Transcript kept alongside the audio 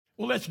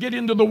Well, let's get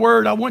into the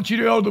Word. I want you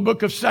to go to the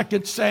book of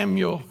 2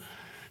 Samuel,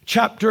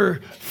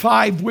 chapter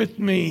 5 with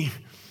me.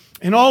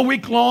 And all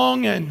week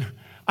long, and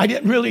I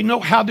didn't really know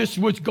how this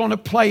was going to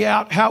play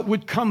out, how it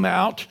would come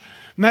out.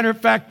 Matter of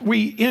fact,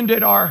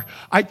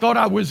 I thought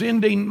I was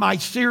ending my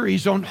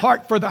series on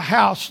Heart for the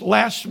House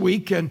last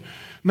week. And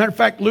matter of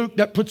fact, Luke,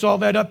 that puts all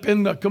that up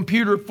in the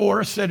computer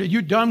for us, said, "Are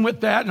you done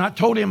with that?" And I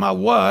told him I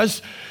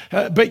was,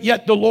 but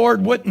yet the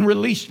Lord wouldn't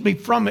release me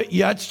from it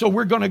yet. So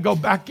we're going to go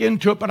back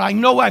into it. But I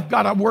know I've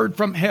got a word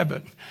from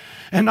heaven.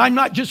 And I'm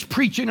not just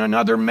preaching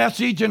another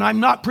message, and I'm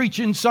not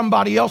preaching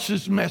somebody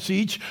else's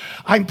message.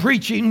 I'm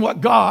preaching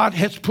what God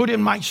has put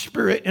in my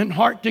spirit and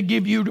heart to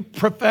give you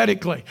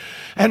prophetically.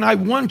 And I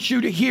want you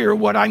to hear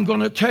what I'm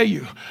going to tell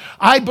you.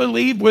 I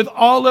believe with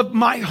all of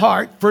my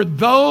heart for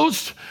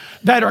those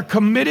that are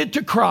committed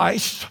to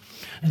Christ,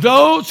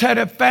 those that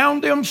have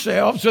found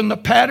themselves in the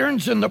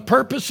patterns and the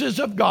purposes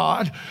of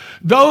God,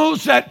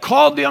 those that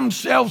call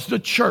themselves the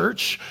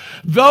church,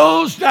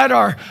 those that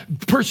are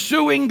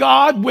pursuing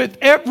God with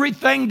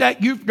everything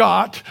that you've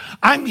got,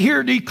 I'm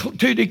here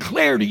to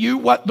declare to you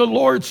what the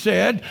Lord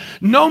said.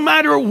 No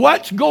matter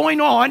what's going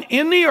on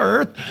in the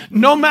earth,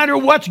 no matter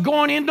what's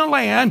going in the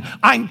land,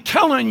 I'm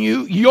telling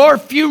you, your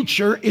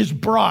future is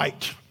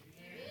bright.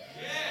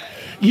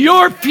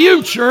 Your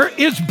future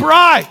is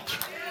bright.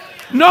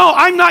 No,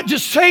 I'm not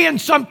just saying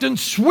something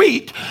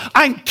sweet.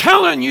 I'm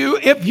telling you,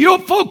 if you'll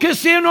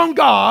focus in on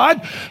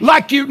God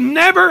like you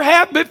never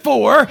have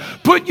before,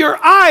 put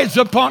your eyes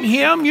upon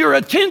Him, your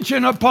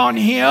attention upon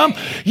Him,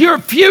 your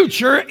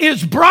future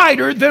is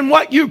brighter than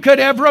what you could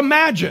ever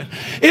imagine.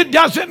 It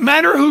doesn't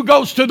matter who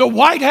goes to the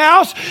White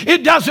House.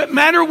 It doesn't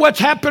matter what's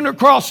happened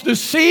across the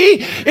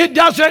sea. It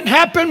doesn't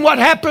happen what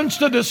happens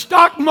to the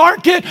stock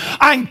market.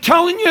 I'm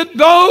telling you,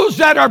 those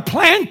that are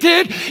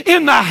planted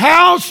in the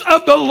house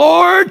of the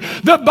Lord,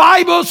 the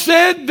Bible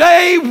said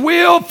they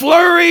will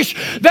flourish.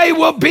 They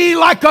will be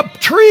like a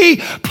tree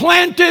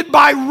planted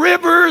by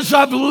rivers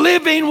of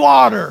living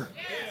water.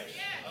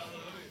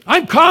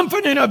 I'm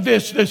confident of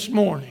this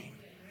morning.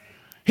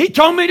 He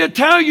told me to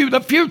tell you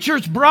the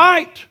future's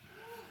bright.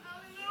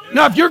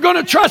 Now, if you're going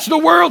to trust the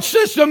world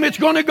system, it's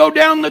going to go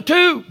down the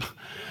tube.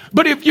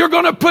 But if you're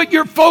going to put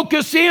your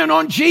focus in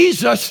on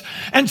Jesus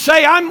and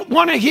say, I'm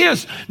one of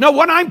His. Now,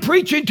 what I'm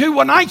preaching to,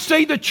 when I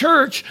say the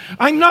church,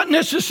 I'm not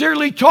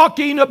necessarily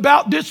talking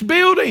about this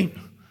building.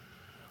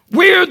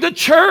 We're the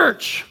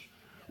church.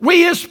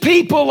 We as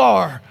people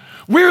are.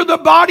 We're the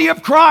body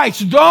of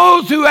Christ,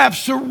 those who have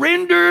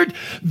surrendered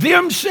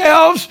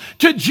themselves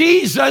to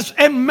Jesus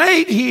and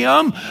made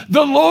Him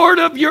the Lord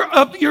of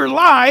your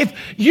life.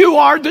 You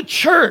are the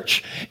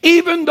church.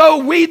 Even though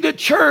we, the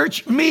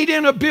church, meet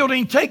in a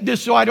building, take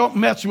this so I don't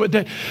mess with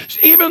it.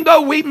 Even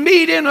though we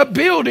meet in a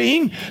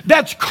building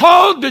that's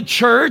called the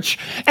church,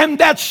 and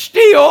that's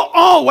still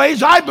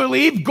always, I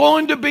believe,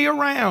 going to be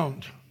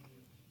around.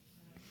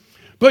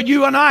 But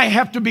you and I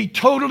have to be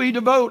totally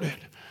devoted.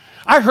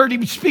 I heard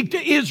Him speak to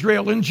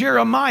Israel in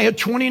Jeremiah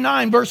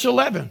 29, verse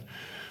 11.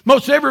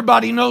 Most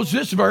everybody knows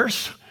this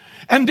verse.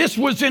 And this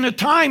was in a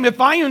time,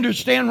 if I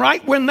understand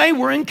right, when they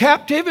were in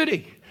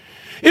captivity.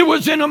 It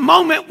was in a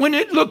moment when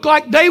it looked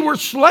like they were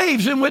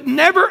slaves and would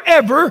never,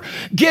 ever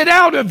get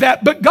out of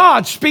that. But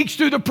God speaks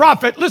through the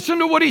prophet. Listen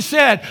to what He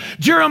said.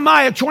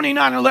 Jeremiah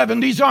 29:11.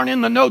 These aren't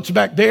in the notes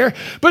back there.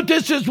 But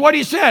this is what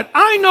He said.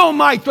 I know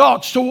my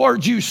thoughts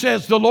towards you,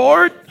 says the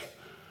Lord.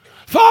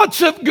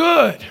 Thoughts of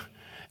good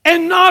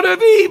and not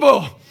of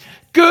evil,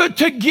 good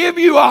to give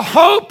you a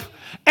hope,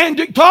 and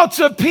thoughts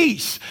of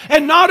peace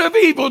and not of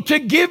evil, to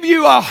give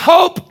you a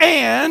hope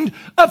and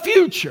a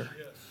future.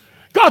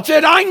 God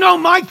said, I know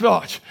my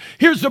thoughts.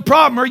 Here's the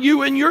problem. Are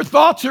you in your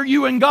thoughts, or are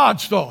you in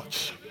God's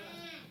thoughts?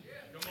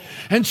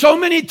 And so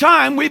many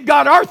times we've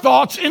got our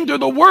thoughts into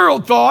the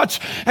world thoughts,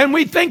 and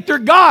we think they're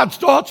God's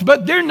thoughts,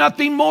 but they're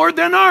nothing more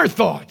than our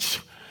thoughts.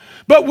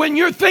 But when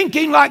you're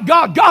thinking like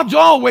God, God's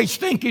always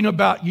thinking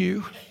about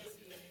you.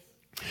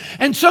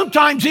 And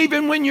sometimes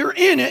even when you're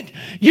in it,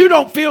 you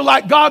don't feel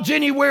like God's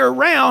anywhere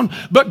around,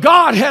 but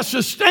God has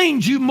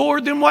sustained you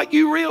more than what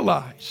you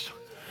realize.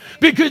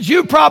 Because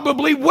you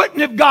probably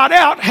wouldn't have got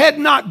out had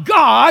not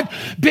God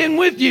been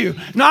with you.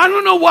 Now, I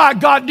don't know why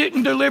God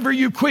didn't deliver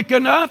you quick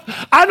enough.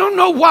 I don't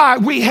know why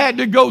we had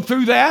to go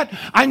through that.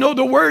 I know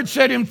the Word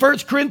said in 1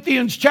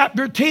 Corinthians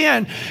chapter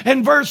 10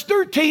 and verse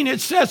 13,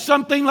 it says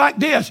something like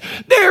this.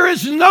 There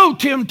is no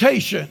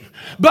temptation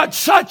but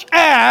such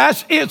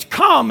as is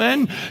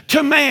common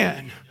to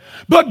man.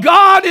 But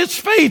God is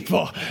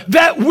faithful,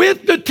 that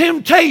with the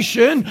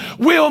temptation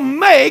will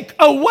make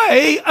a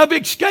way of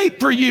escape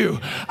for you.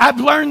 I've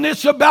learned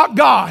this about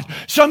God.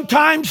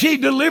 Sometimes He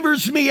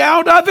delivers me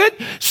out of it.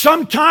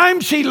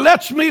 Sometimes He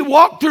lets me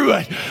walk through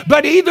it.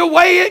 But either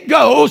way it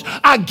goes,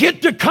 I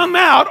get to come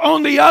out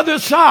on the other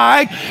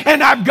side,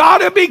 and I've got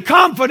to be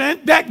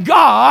confident that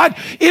God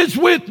is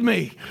with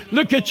me.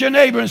 Look at your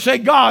neighbor and say,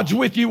 God's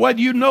with you whether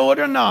you know it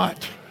or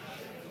not.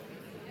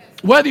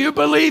 Whether you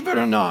believe it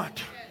or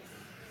not.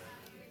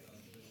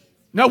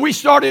 Now, we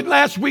started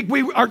last week,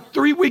 or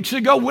 3 weeks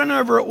ago,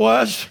 whenever it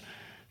was,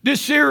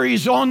 this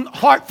series on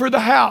Heart for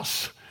the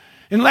House.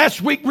 And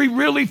last week we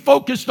really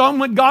focused on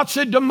when God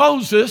said to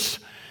Moses,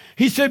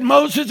 he said,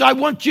 Moses, I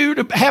want you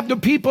to have the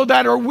people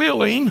that are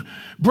willing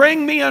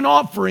bring me an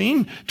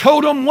offering,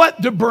 told them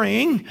what to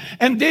bring.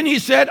 And then he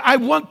said, I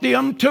want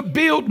them to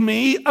build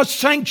me a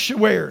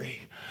sanctuary,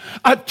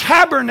 a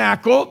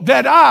tabernacle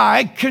that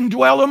I can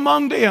dwell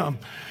among them.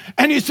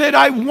 And he said,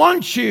 I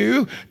want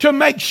you to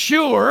make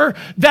sure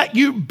that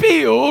you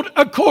build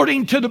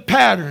according to the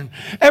pattern.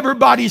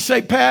 Everybody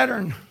say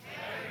pattern.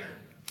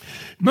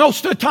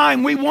 Most of the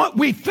time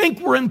we think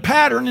we're in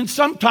pattern, and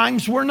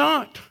sometimes we're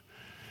not.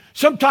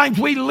 Sometimes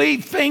we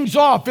leave things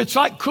off. It's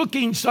like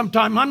cooking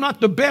sometimes. I'm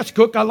not the best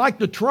cook. I like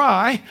to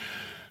try,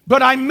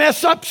 but I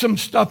mess up some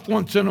stuff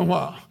once in a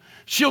while.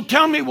 She'll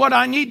tell me what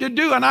I need to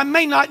do, and I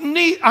may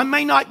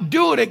not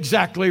do it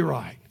exactly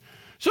right.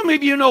 Some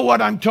of you know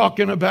what I'm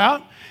talking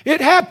about. It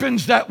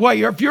happens that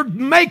way. Or if you're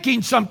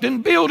making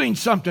something, building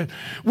something.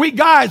 We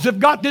guys have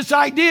got this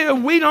idea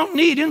we don't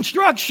need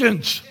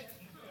instructions,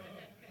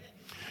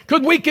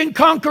 because we can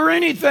conquer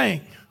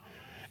anything.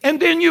 And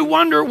then you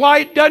wonder why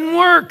it doesn't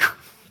work.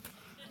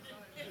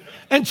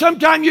 And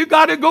sometimes you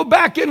got to go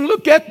back and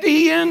look at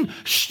the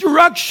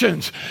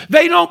instructions.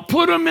 They don't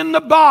put them in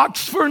the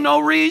box for no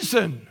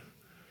reason.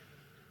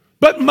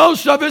 But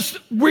most of us,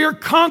 we're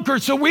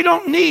conquered, so we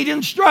don't need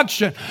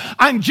instruction.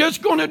 I'm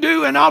just going to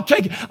do, and I'll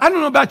take it. I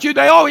don't know about you,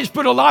 they always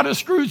put a lot of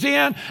screws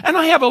in, and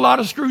I have a lot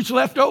of screws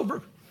left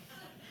over.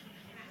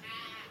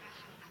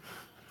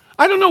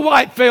 I don't know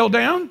why it fell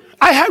down.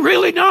 I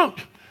really don't.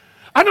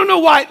 I don't know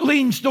why it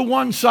leans to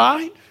one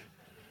side.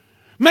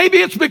 Maybe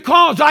it's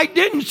because I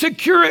didn't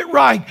secure it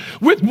right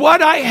with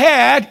what I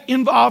had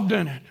involved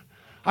in it.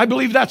 I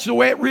believe that's the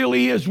way it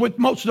really is with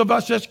most of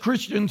us as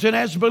Christians and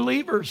as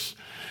believers.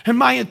 And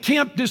my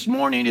attempt this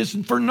morning is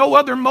for no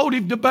other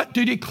motive but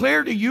to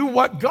declare to you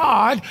what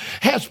God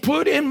has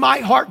put in my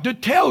heart to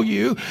tell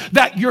you,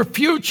 that your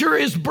future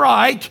is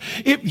bright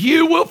if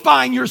you will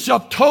find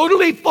yourself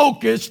totally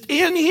focused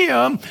in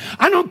Him.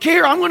 I don't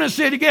care. I'm going to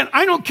say it again.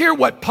 I don't care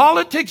what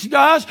politics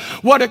does,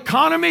 what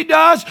economy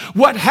does,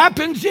 what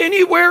happens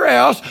anywhere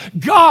else.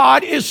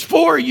 God is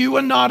for you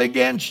and not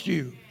against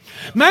you.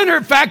 Matter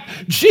of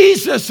fact,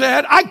 Jesus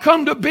said, I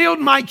come to build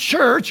my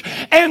church,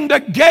 and the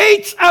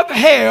gates of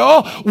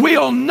hell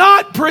will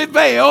not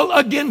prevail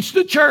against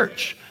the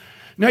church.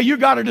 Now you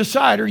got to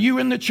decide, are you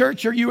in the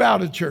church or are you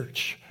out of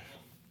church?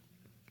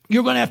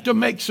 You're going to have to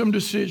make some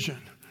decision.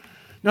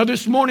 Now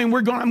this morning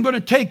I'm going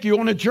to take you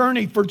on a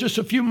journey for just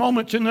a few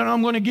moments, and then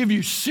I'm going to give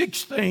you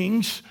 6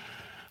 things.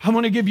 I'm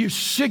going to give you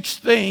 6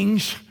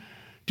 things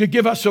to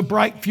give us a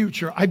bright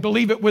future. I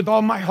believe it with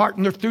all my heart,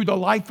 and they're through the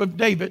life of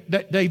David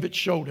that David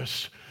showed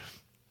us.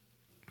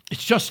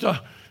 It's just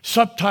a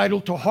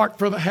subtitle to Heart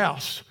for the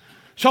House.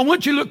 So I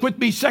want you to look with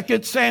me,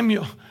 2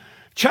 Samuel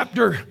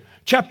chapter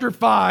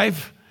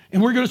 5,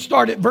 and we're going to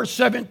start at verse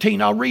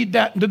 17. I'll read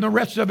that, and then the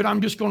rest of it I'm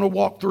just going to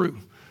walk through.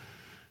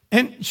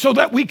 And so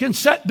that we can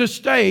set the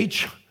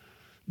stage,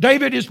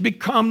 David is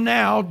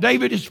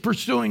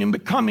pursuing and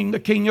becoming the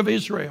king of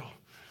Israel.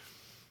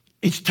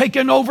 It's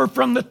taken over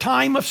from the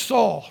time of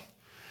Saul.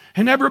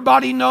 And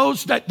everybody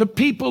knows that the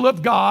people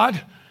of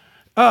God,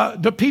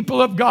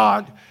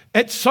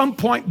 at some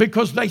point,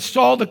 because they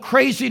saw the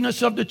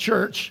craziness of the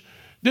church,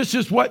 this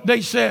is what they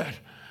said.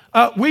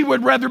 We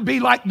would rather be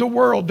like the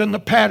world than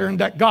the pattern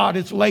that God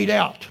has laid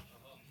out.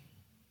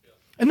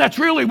 And that's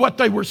really what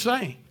they were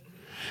saying.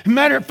 As a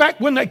matter of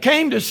fact, when they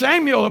came to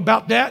Samuel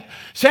about that,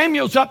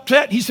 Samuel's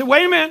upset. He said,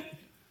 wait a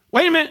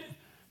minute.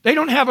 They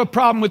don't have a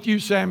problem with you,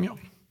 Samuel.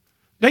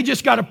 They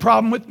just got a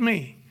problem with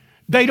me.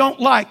 They don't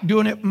like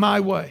doing it my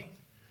way.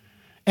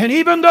 And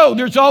even though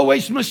there's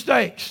always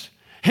mistakes,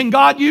 and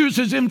God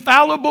uses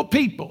infallible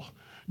people,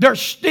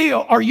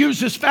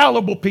 uses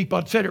fallible people.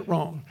 I said it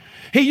wrong.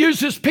 He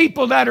uses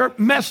people that are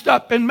messed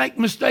up and make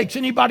mistakes.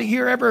 Anybody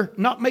here ever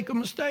not make a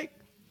mistake?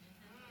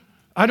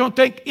 I don't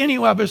think any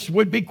of us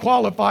would be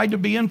qualified to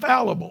be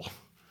infallible.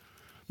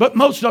 But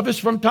most of us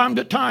from time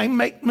to time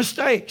make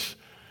mistakes.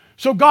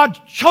 So God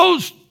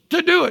chose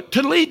to do it,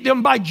 to lead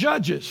them by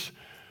judges.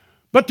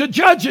 But the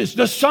judges,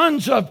 the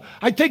sons of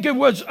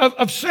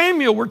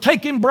Samuel, were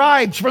taking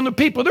bribes from the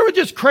people. There was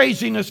just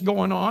craziness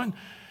going on.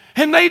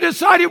 And they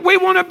decided, we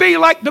want to be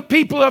like the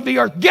people of the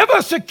earth. Give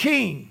us a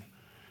king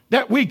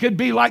that we could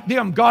be like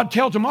them. God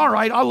tells them, all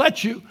right, I'll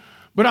let you.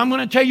 But I'm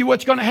going to tell you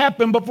what's going to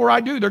happen before I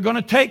do. They're going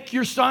to take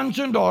your sons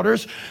and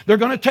daughters. They're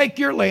going to take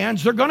your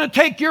lands. They're going to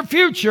take your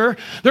future.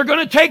 They're going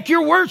to take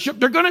your worship.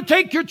 They're going to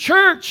take your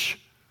church.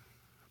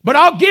 But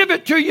I'll give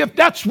it to you if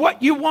that's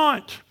what you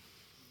want.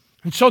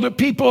 And so the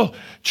people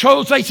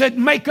chose, they said,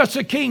 make us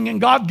a king. And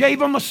God gave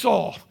them a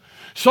Saul.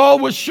 Saul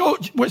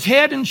was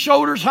head and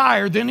shoulders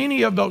higher than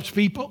any of those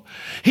people.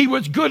 He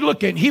was good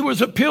looking. He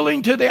was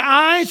appealing to the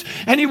eyes,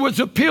 and he was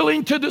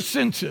appealing to the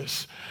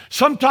senses.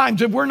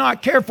 Sometimes if we're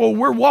not careful,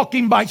 we're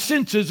walking by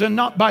senses and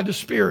not by the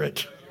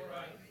Spirit.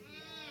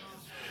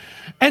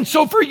 And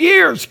so for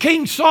years,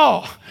 King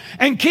Saul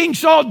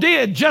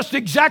did just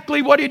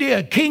exactly what he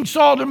did. King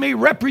Saul to me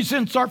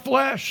represents our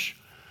flesh.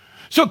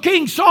 So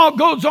King Saul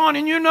goes on,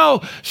 and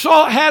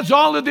Saul has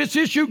all of this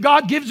issue.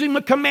 God gives him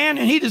a command,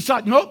 and he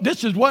decides, no,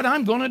 this is what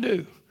I'm going to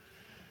do.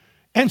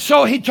 And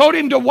so he told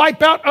him to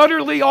wipe out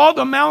utterly all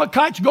the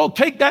Amalekites. Go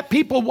take that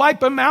people, wipe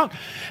them out.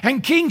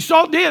 And King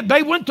Saul did.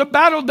 They went to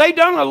battle. They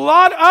done a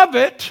lot of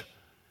it,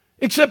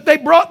 except they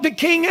brought the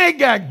king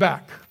Agag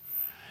back.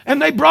 And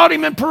they brought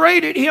him and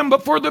paraded him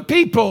before the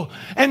people.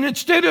 And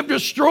instead of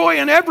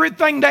destroying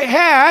everything they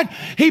had,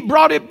 he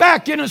brought it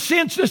back in a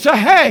sense to say,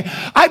 hey,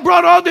 I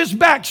brought all this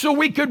back so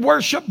we could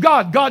worship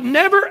God. God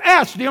never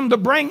asked him to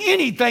bring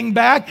anything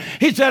back.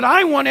 He said,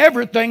 I want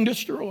everything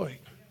destroyed.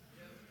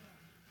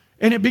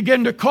 And it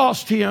began to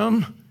cost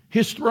him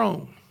his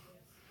throne.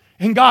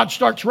 And God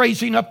starts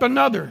raising up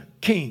another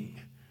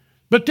king.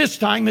 But this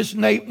time his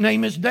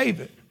name is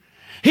David.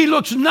 He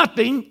looks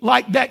nothing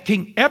like that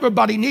king.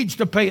 Everybody needs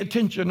to pay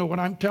attention to what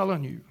I'm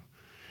telling you.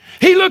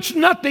 He looks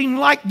nothing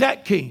like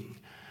that king.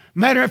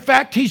 Matter of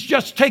fact, he's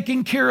just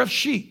taking care of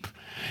sheep.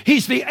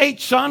 He's the 8th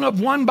son of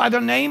one by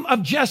the name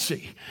of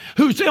Jesse,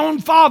 whose own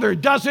father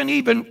doesn't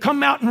even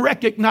come out and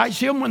recognize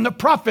him when the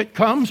prophet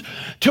comes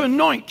to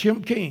anoint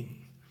him king.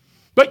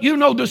 But you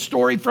know the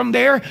story from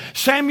there.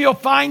 Samuel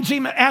finds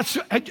him and asks,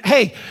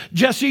 hey,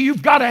 Jesse,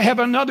 you've got to have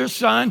another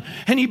son.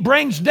 And he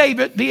brings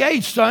David, the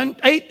 8th son.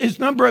 8 is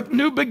number of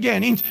new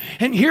beginnings.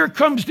 And here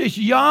comes this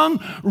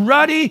young,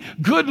 ruddy,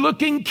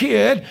 good-looking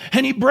kid.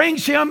 And he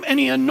brings him and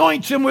he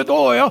anoints him with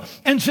oil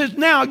and says,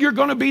 now you're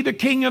going to be the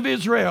king of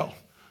Israel.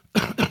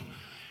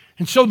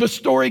 And so the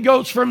story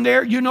goes from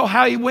there. You know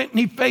how he went and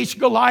he faced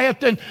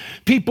Goliath, and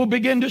people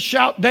begin to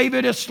shout,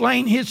 David has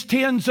slain his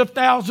tens of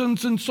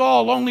thousands and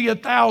Saul only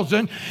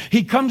 1,000.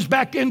 He comes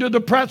back into the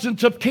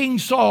presence of King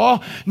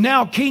Saul.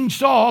 Now King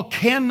Saul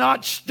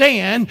cannot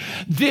stand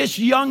this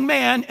young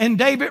man, and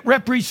David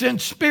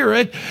represents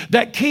spirit,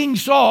 that King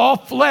Saul,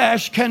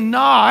 flesh,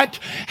 cannot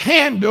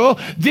handle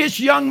this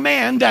young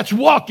man that's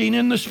walking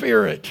in the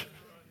spirit.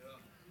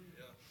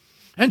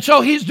 And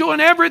so he's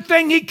doing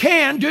everything he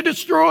can to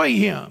destroy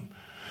him.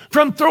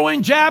 From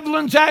throwing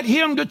javelins at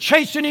him to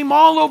chasing him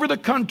all over the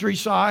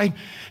countryside.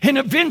 And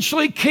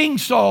eventually King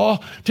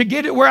Saul, to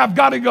get it where I've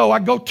got to go, I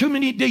go too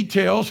many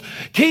details.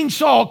 King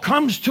Saul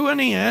comes to an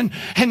end,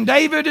 and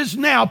David is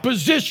now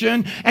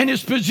positioned and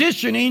is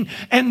positioning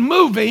and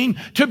moving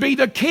to be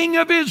the king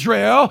of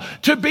Israel,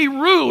 to be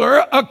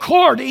ruler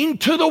according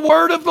to the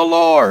word of the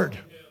Lord.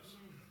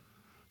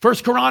 1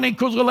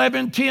 Chronicles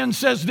 11:10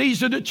 says,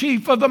 these are the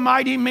chief of the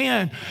mighty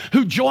men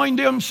who joined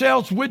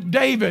themselves with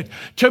David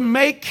to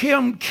make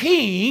him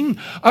king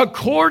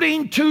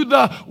according to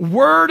the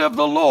word of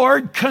the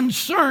Lord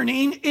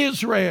concerning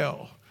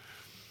Israel.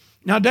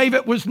 Now,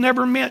 David was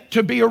never meant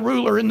to be a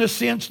ruler in the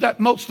sense that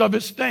most of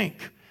us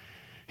think.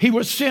 He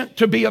was sent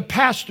to be a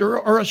pastor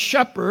or a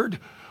shepherd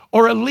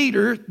or a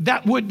leader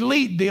that would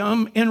lead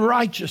them in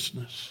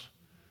righteousness.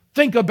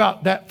 Think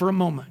about that for a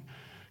moment.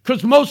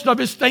 Because most of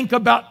us think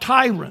about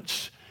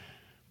tyrants.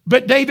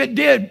 But David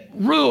did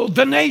rule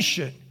the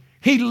nation.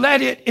 He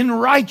led it in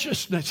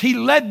righteousness. He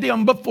led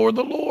them before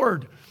the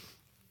Lord.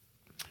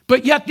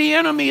 But yet the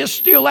enemy is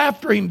still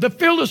after him. The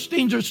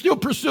Philistines are still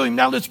pursuing him.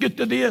 Now let's get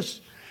to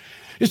this.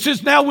 It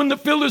says, now when the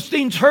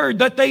Philistines heard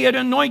that they had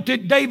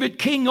anointed David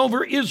king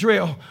over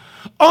Israel,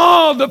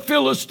 all the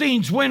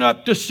Philistines went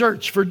up to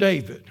search for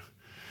David.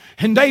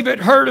 And David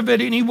heard of it,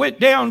 and he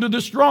went down to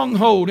the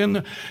stronghold. And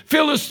the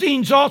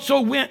Philistines also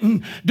went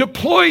and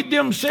deployed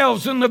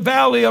themselves in the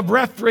valley of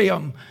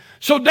Rephaim.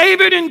 So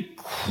David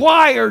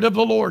inquired of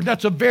the Lord.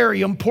 That's a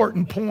very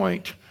important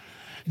point.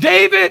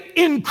 David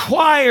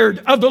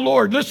inquired of the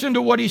Lord. Listen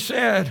to what he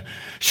said.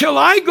 Shall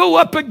I go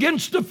up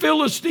against the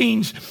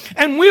Philistines,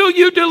 and will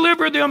you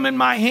deliver them in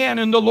my hand?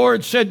 And the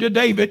Lord said to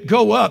David,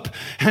 go up,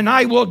 and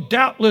I will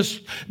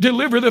doubtless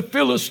deliver the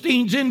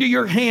Philistines into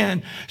your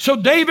hand. So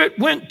David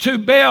went to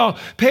Baal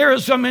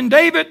Perazim, and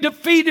David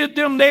defeated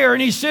them there.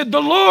 And he said,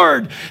 the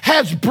Lord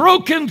has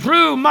broken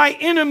through my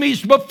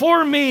enemies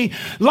before me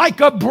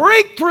like a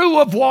breakthrough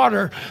of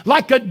water,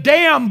 like a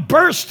dam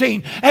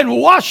bursting and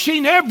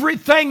washing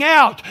everything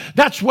out.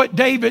 That's what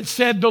David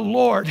said the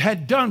Lord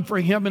had done for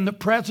him in the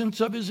presence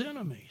of his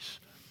enemies.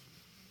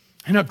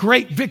 And a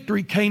great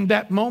victory came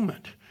that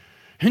moment.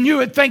 And you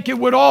would think it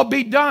would all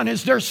be done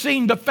as they're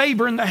seeing the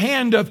favor in the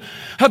hand of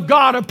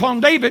God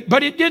upon David.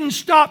 But it didn't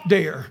stop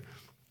there.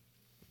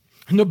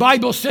 And the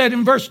Bible said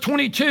in verse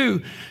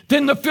 22,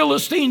 then the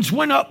Philistines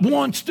went up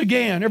once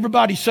again.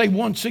 Everybody say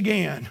once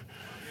again.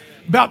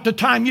 About the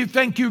time you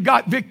think you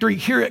got victory,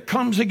 here it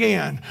comes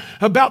again.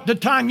 About the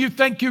time you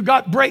think you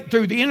got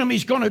breakthrough, the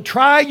enemy's going to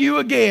try you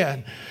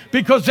again.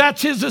 Because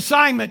that's his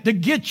assignment, to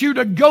get you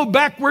to go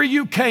back where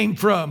you came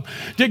from,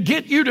 to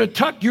get you to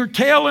tuck your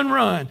tail and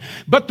run.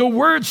 But the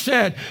word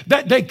said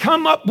that they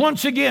come up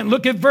once again.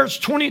 Look at verse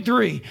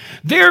 23.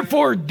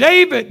 Therefore,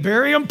 David,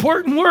 very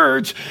important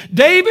words,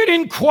 David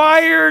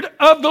inquired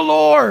of the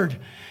Lord,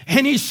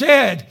 and he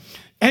said,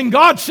 And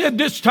God said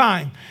this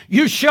time,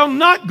 you shall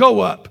not go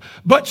up,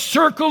 but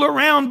circle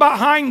around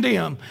behind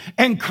them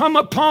and come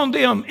upon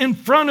them in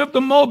front of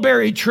the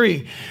mulberry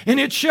tree. And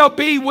it shall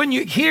be when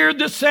you hear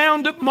the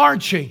sound of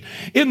marching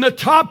in the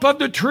top of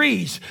the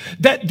trees,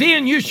 that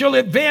then you shall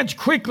advance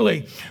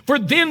quickly. For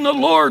then the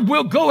Lord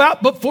will go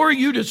out before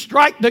you to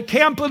strike the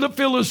camp of the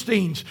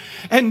Philistines.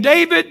 And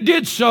David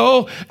did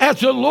so as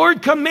the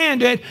Lord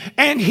commanded,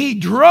 and he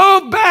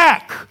drove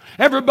back.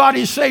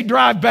 Everybody say,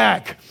 drive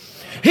back.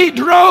 He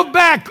drove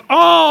back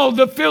all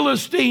the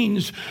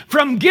Philistines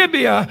from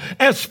Gibeah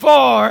as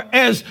far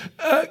as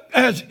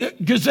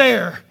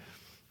Gezer.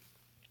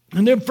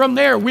 And then from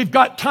there, we've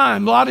got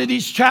time. A lot of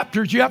these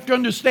chapters, you have to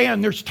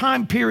understand, there's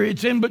time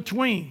periods in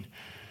between.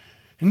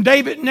 And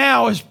David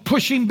now is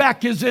pushing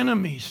back his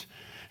enemies.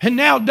 And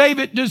now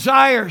David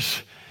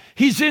desires,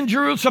 he's in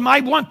Jerusalem. I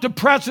want the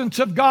presence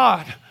of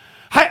God.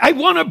 I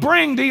want to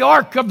bring the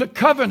Ark of the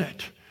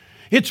Covenant.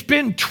 It's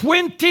been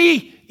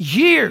 20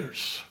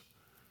 years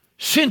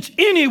since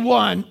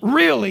anyone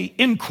really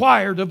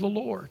inquired of the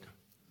Lord.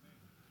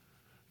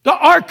 The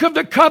Ark of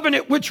the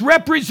Covenant, which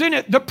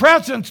represented the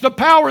presence, the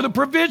power, the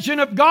provision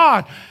of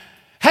God,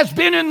 has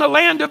been in the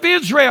land of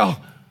Israel,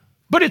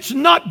 but it's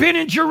not been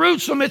in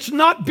Jerusalem. It's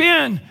not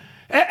been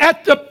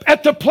at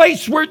the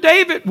place where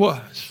David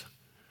was.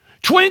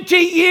 20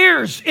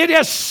 years it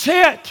has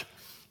sat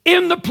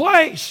in the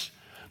place,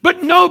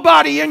 but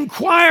nobody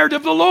inquired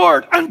of the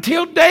Lord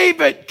until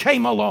David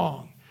came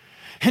along.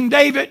 And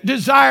David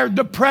desired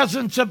the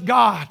presence of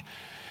God.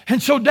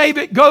 And so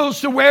David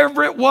goes to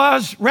wherever it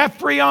was,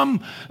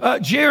 Rephaim,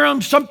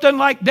 Jearim, something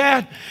like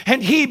that.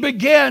 And he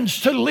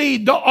begins to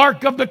lead the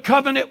Ark of the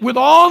Covenant with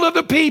all of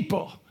the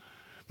people.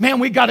 Man,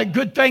 we got a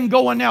good thing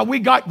going now. We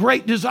got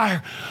great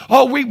desire.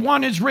 All we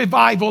want is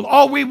revival.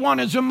 All we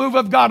want is a move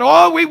of God.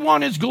 All we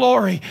want is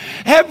glory.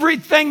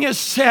 Everything is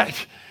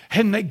set.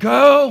 And they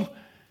go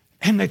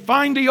and they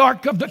find the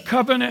Ark of the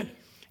Covenant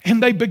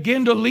and they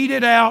begin to lead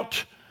it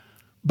out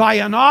by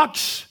an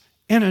ox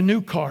and a new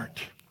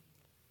cart.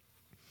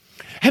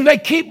 And they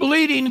keep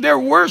leading, they're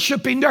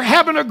worshiping, they're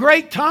having a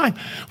great time.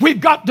 We've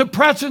got the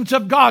presence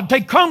of God. They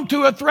come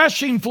to a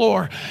threshing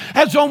floor.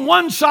 As on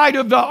one side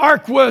of the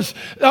ark was,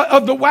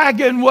 of the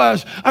wagon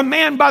was a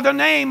man by the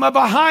name of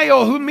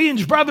Ahio, who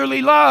means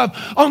brotherly love.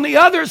 On the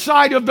other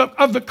side of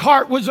the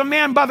cart was a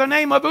man by the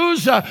name of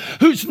Uzzah,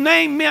 whose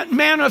name meant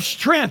man of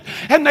strength.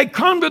 And they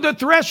come to the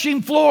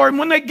threshing floor. And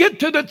when they get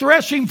to the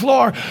threshing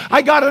floor,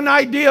 I got an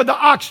idea. The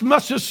ox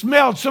must have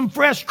smelled some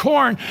fresh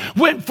corn,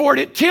 went for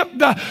it. It tipped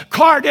the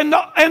cart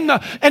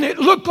and it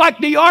looked like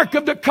the Ark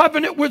of the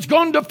Covenant was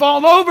going to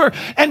fall over.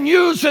 And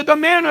Uzzah, the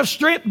man of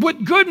strength,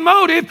 with good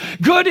motive,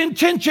 good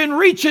intention,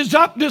 reaches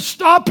up to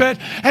stop it.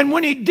 And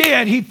when he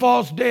did, he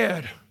falls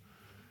dead.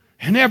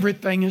 And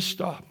everything is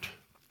stopped.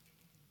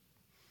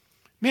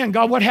 Man,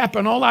 God, what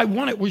happened? All I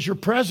wanted was your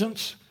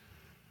presence.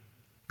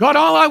 God,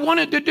 all I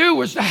wanted to do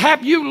was to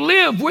have you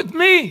live with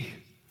me.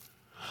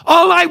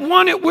 All I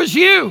wanted was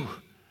you.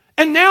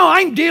 And now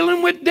I'm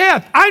dealing with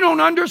death. I don't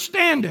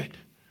understand it.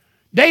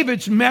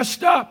 David's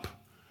messed up.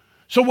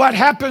 So what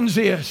happens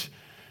is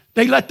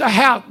they let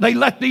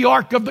the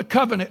Ark of the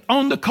Covenant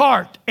on the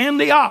cart and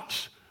the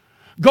ox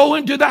go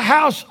into the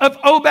house of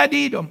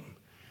Obed-Edom.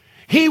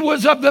 He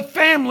was of the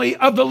family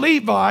of the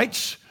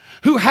Levites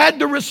who had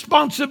the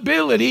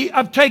responsibility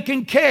of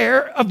taking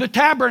care of the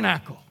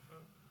tabernacle.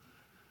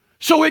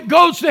 So it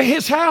goes to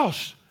his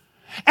house.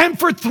 And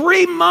for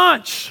 3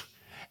 months,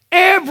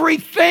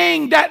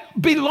 everything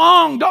that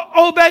belonged to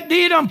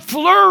Obed-Edom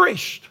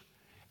flourished.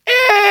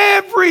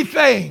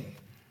 Everything.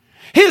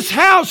 His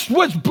house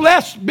was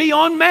blessed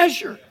beyond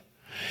measure.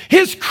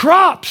 His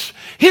crops,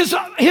 his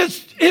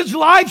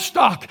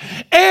livestock,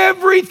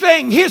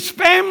 everything, his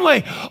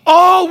family,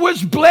 all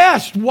was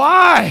blessed.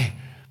 Why?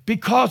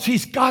 Because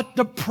he's got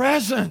the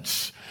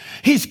presence.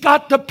 He's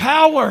got the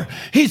power.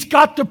 He's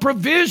got the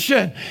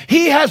provision.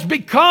 He has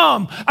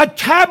become a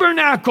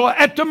tabernacle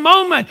at the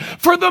moment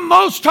for the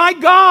Most High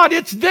God.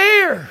 It's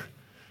there.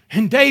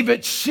 And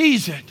David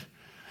sees it.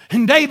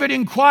 And David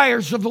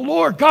inquires of the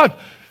Lord, God,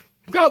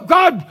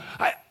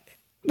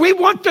 we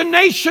want the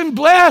nation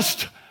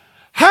blessed.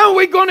 How are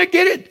we going to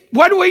get it?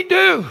 What do we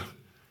do?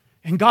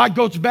 And God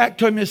goes back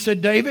to him and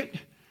said, David,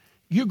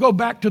 you go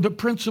back to the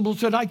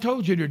principles that I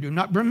told you to do.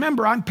 Now,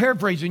 remember, I'm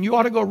paraphrasing. You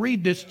ought to go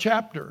read this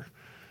chapter.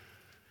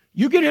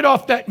 You get it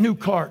off that new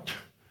cart.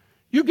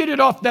 You get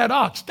it off that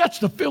ox. That's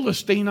the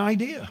Philistine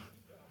idea.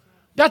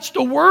 That's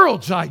the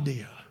world's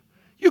idea.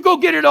 You go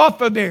get it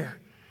off of there.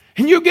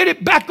 And you get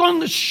it back on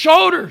the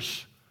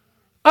shoulders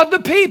of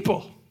the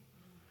people.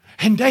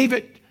 And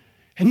David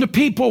and the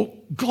people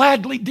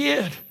gladly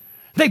did.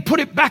 They put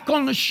it back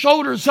on the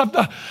shoulders of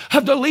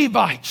the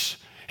Levites.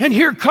 And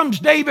here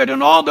comes David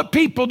and all the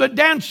people, the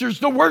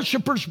dancers, the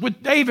worshipers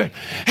with David.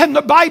 And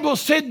the Bible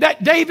said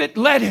that David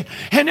led it.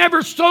 And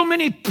ever so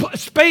many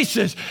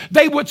spaces,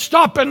 they would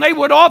stop and they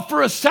would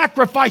offer a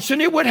sacrifice.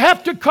 And it would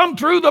have to come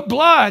through the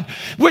blood,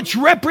 which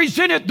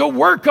represented the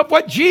work of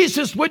what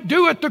Jesus would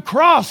do at the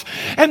cross.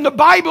 And the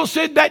Bible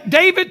said that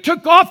David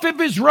took off of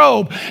his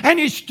robe and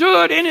he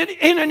stood in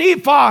an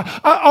ephod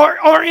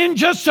or in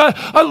just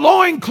a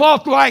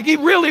loincloth, like he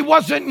really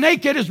wasn't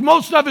naked as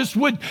most of us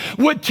would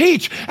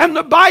teach. And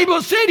the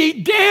Bible said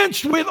he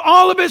danced with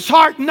all of his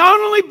heart, not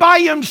only by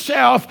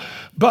himself,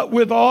 but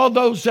with all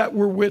those that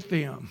were with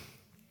him.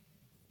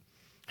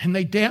 And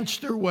they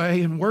danced their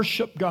way and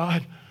worshiped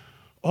God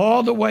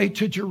all the way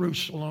to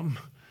Jerusalem.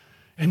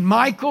 And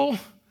Michal,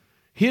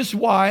 his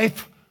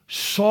wife,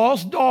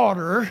 Saul's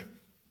daughter,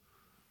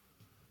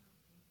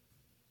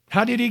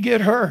 how did he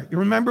get her? You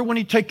remember when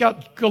he take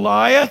out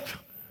Goliath?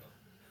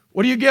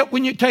 What do you get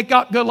when you take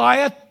out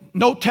Goliath?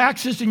 No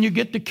taxes and you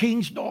get the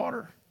king's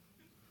daughter.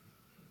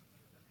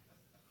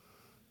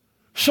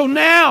 So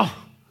now,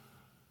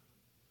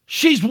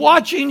 she's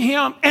watching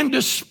him and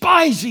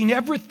despising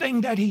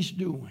everything that he's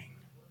doing.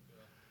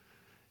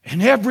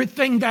 And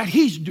everything that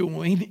he's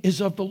doing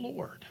is of the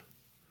Lord.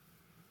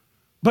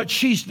 But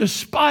she's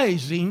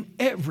despising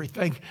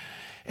everything.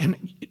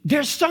 And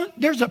there's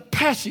a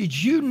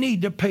passage you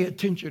need to pay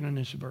attention in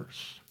this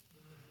verse.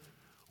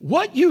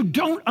 What you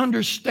don't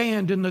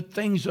understand in the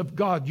things of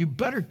God, you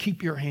better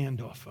keep your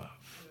hand off of.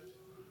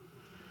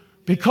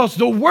 Because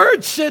the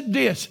word said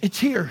this. It's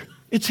here.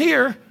 It's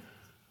here.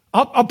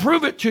 I'll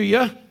prove it to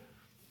you.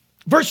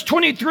 Verse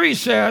 23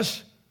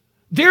 says,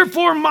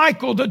 therefore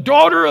Michal, the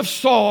daughter of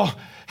Saul,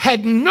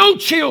 had no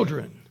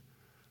children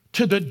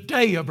to the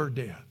day of her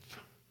death.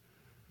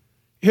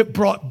 It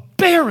brought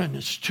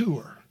barrenness to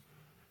her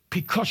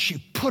because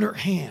she put her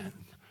hand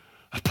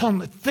upon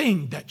the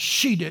thing that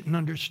she didn't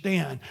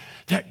understand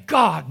that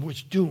God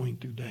was doing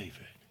through David.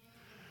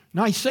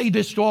 Now I say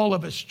this to all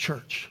of us,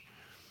 church.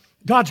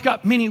 God's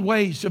got many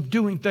ways of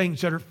doing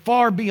things that are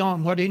far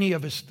beyond what any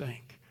of us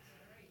think.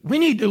 We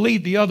need to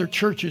leave the other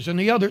churches and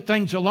the other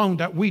things alone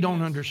that we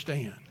don't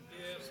understand.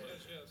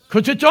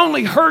 Because it's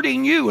only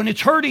hurting you and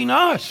it's hurting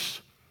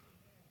us.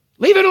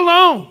 Leave it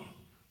alone.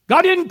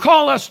 God didn't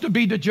call us to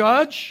be the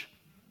judge.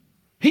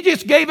 He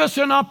just gave us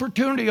an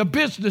opportunity, a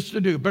business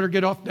to do. Better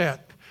get off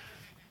that.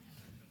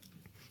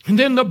 And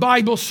then the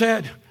Bible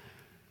said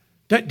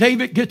that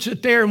David gets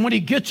it there. And when he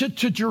gets it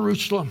to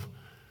Jerusalem,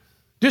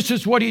 this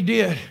is what he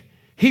did.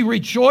 He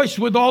rejoiced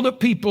with all the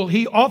people.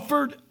 He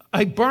offered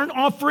a burnt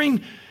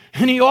offering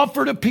and he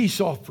offered a peace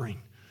offering.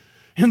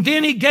 And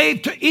then he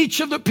gave to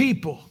each of the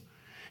people.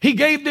 He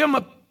gave them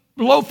a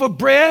loaf of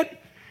bread.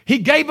 He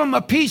gave them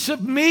a piece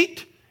of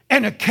meat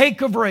and a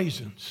cake of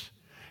raisins.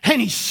 And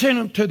he sent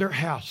them to their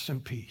house in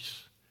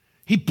peace.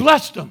 He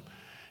blessed them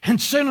and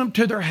sent them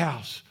to their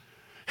house.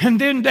 And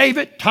then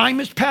David, time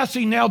is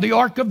passing now. The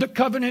Ark of the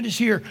Covenant is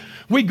here.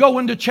 We go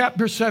into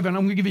chapter 7.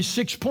 I'm going to give you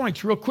 6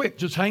 points real quick.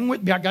 Just hang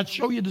with me. I got to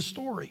show you the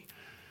story.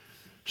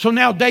 So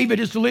now David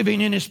is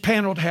living in his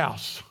paneled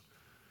house,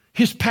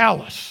 his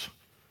palace.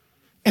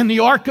 And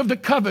the Ark of the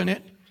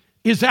Covenant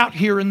is out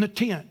here in the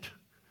tent.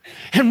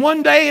 And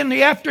one day in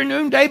the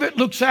afternoon, David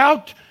looks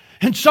out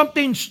and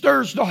something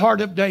stirs the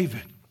heart of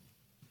David.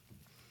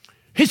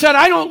 He said,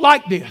 I don't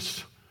like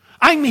this.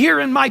 I'm here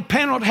in my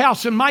paneled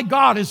house and my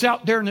God is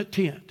out there in a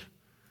tent.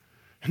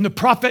 And the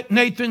prophet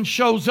Nathan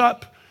shows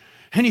up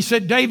and he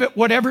said, David,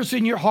 whatever's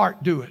in your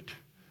heart, do it.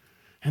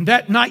 And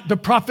that night the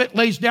prophet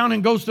lays down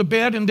and goes to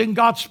bed, and then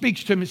God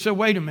speaks to him and said,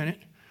 wait a minute.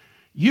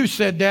 You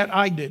said that,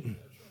 I didn't.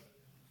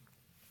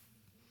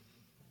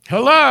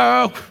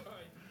 Hello?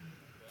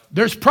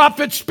 There's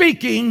prophets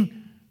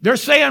speaking. They're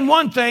saying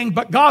one thing,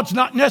 but God's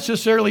not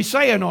necessarily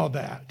saying all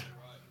that.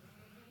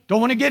 Don't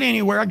want to get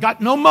anywhere. I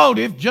got no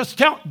motive. Just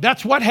tell.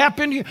 That's what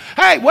happened to you.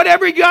 Hey,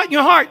 whatever you got in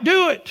your heart,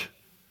 do it.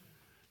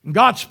 And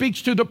God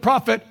speaks to the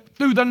prophet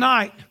through the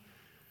night.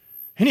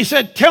 And he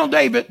said, tell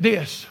David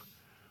this.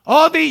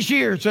 All these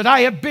years that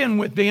I have been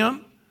with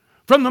them,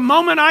 from the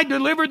moment I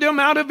delivered them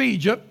out of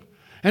Egypt,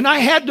 and I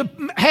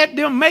had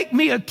them make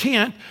me a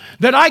tent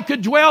that I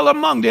could dwell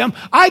among them,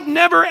 I've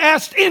never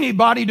asked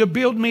anybody to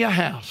build me a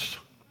house.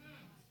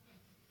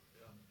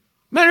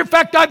 Matter of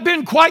fact, I've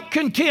been quite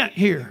content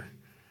here.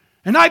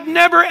 And I've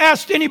never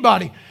asked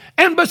anybody.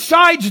 And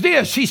besides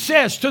this, he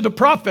says to the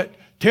prophet,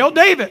 tell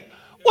David,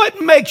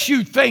 what makes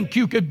you think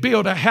you could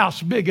build a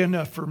house big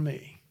enough for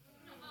me?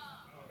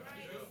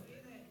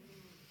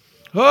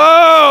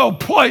 Oh,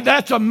 boy,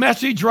 that's a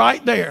message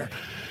right there.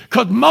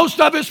 Because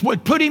most of us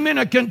would put him in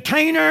a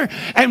container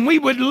and we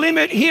would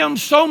limit him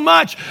so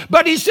much.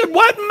 But he said,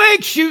 what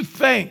makes you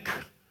think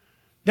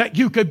that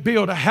you could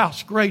build a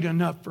house great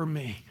enough for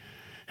me?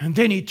 And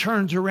then he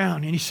turns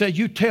around and he said,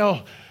 you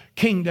tell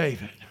King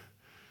David.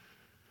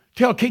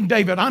 Tell King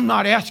David, I'm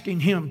not asking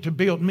him to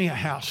build me a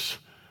house,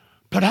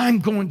 but I'm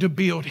going to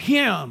build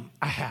him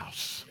a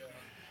house.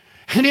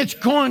 And it's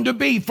going to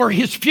be for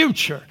his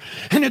future.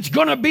 And it's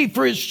going to be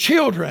for his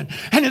children.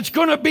 And it's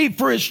going to be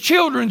for his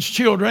children's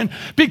children.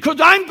 Because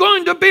I'm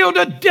going to build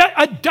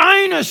a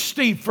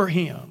dynasty for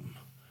him.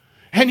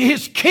 And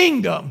his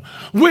kingdom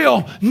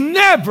will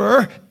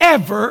never,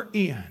 ever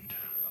end.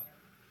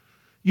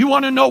 You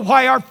want to know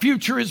why our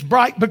future is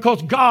bright?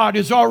 Because God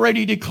has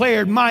already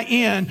declared my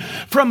end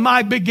from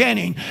my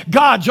beginning.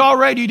 God's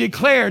already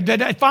declared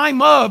that if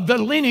I'm of the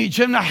lineage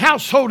and the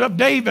household of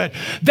David,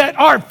 that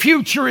our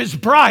future is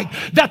bright,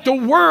 that the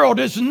world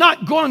is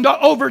not going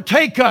to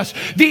overtake us.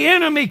 The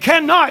enemy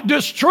cannot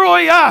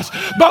destroy us,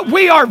 but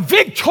we are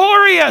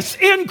victorious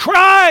in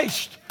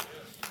Christ.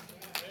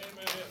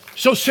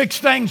 So 6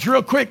 things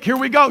real quick. Here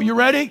we go. You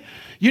ready?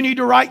 You need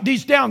to write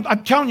these down.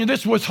 I'm telling you,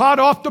 this was hot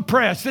off the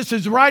press. This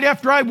is right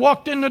after I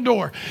walked in the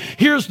door.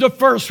 Here's the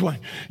first one.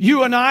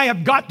 You and I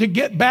have got to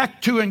get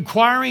back to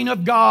inquiring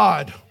of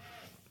God.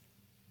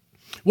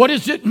 What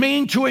does it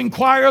mean to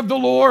inquire of the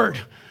Lord?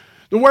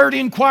 The word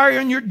inquire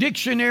in your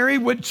dictionary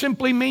would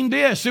simply mean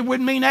this. It would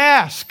mean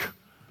ask.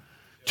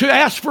 To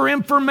ask for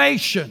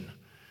information.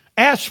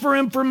 Ask for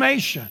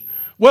information.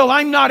 Well,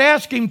 I'm not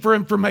asking for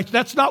information.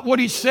 That's not what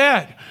he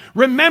said.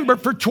 Remember,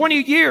 for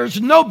 20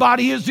 years,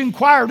 nobody has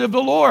inquired of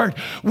the Lord.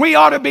 We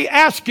ought to be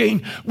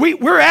asking.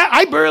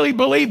 I barely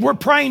believe we're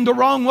praying the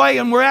wrong way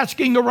and we're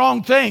asking the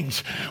wrong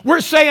things. We're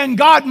saying,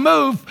 God,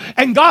 move.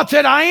 And God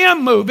said, I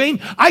am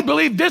moving. I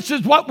believe this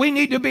is what we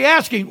need to be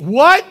asking.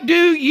 What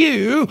do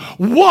you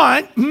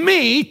want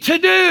me to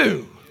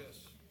do?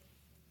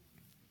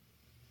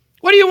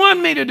 What do you want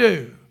me to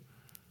do?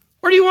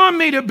 Where do you want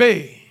me to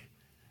be?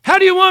 How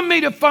do you want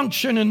me to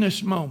function in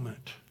this moment?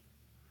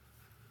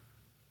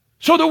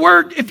 So the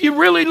word, if you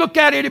really look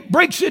at it, it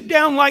breaks it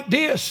down like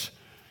this.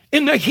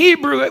 In the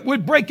Hebrew, it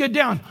would break it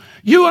down.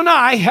 You and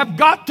I have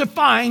got to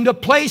find a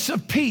place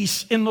of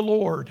peace in the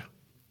Lord.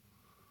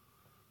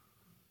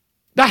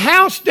 The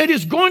house that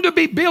is going to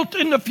be built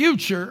in the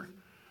future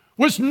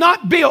was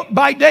not built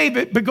by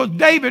David, because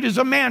David is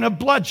a man of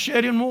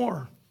bloodshed and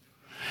war.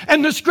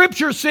 And the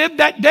scripture said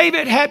that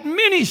David had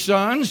many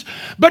sons,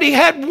 but he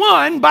had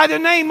one by the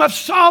name of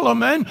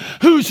Solomon,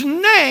 whose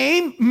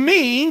name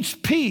means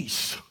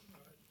peace.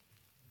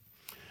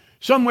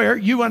 Somewhere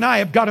you and I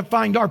have got to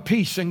find our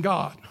peace in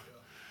God.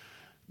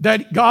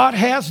 That God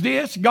has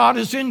this, God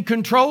is in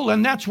control,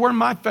 and that's where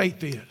my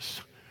faith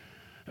is.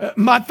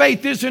 My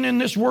faith isn't in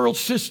this world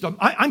system.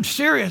 I'm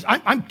serious.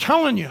 I'm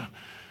telling you.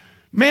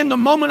 Man, the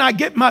moment I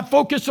get my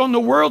focus on the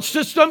world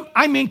system,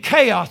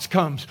 chaos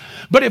comes.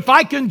 But if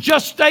I can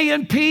just stay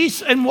in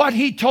peace and what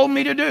he told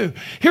me to do.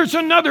 Here's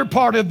another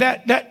part of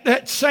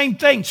that same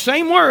thing.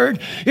 Same word.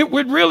 It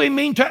would really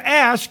mean to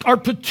ask or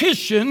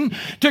petition,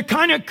 to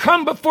kind of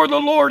come before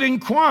the Lord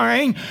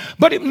inquiring.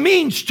 But it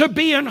means to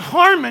be in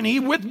harmony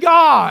with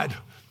God.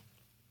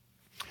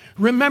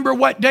 Remember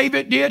what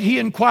David did? He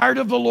inquired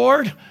of the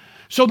Lord.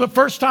 So the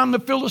first time the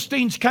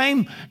Philistines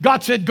came,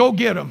 God said, go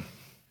get them.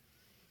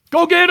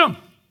 Go get them.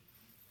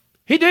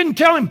 He didn't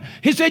tell him.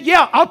 He said,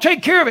 yeah, I'll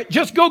take care of it.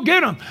 Just go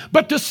get them.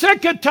 But the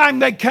second time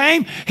they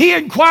came, he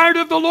inquired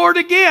of the Lord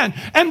again.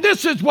 And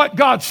this is what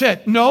God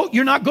said. No,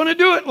 you're not going to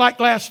do it like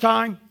last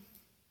time.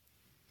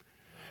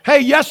 Hey,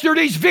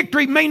 yesterday's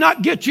victory may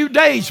not get you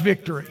today's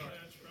victory.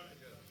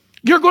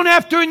 You're going to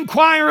have to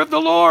inquire of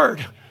the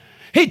Lord.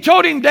 He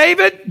told him,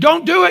 David,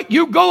 don't do it.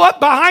 You go up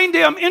behind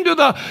him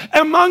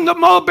among the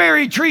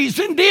mulberry trees.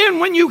 And then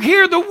when you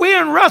hear the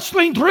wind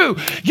rustling through,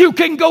 you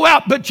can go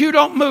out, but you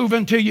don't move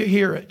until you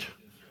hear it.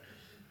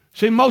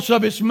 See, most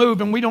of us move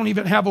and we don't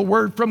even have a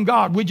word from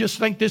God. We just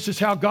think this is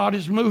how God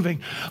is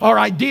moving. Or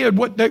I did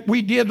what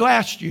we did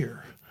last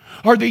year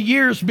or the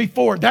years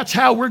before. That's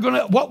how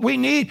what we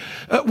need.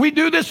 We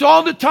do this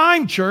all the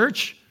time,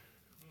 church.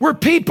 We're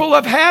people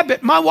of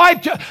habit. My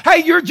wife,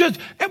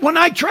 when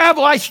I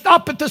travel, I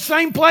stop at the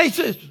same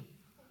places.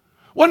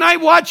 When I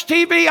watch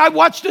TV, I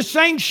watch the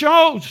same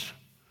shows.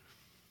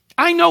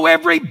 I know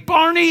every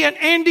Barney and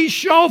Andy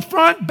show,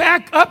 front,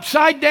 back,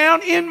 upside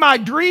down, in my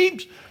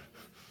dreams.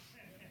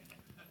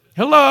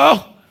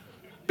 Hello?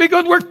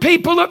 Because we're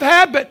people of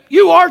habit.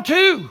 You are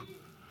too.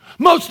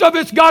 Most of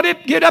us got to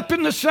get up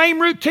in the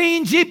same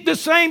routines, eat the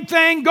same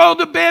thing, go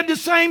to bed the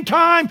same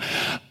time.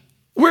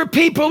 We're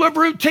people of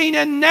routine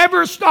and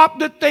never stop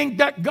to think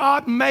that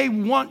God may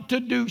want to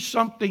do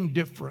something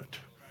different.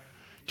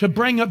 To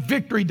bring a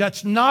victory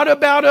that's not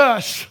about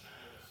us,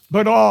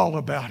 but all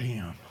about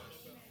Him.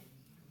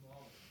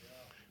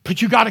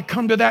 But you got to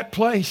come to that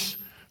place.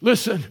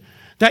 Listen,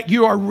 that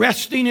you are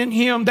resting in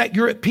Him, that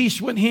you're at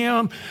peace with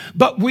Him,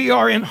 but we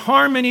are in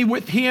harmony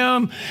with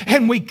Him,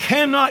 and we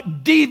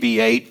cannot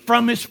deviate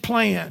from His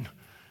plan.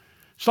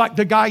 It's like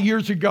the guy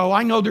years ago.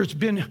 I know there's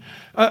been...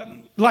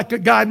 like a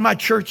guy in my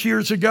church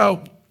years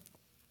ago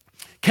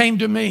came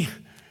to me.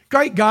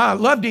 Great guy. I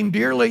loved him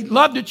dearly.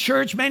 Loved the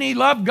church. Man, he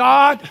loved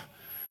God. He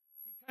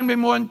came to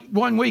me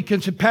one week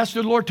and said,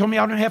 Pastor, the Lord told me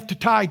I don't have to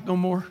tithe no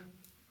more.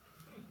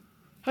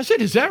 I said,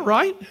 is that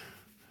right?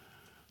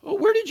 Well,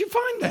 where did you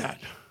find that?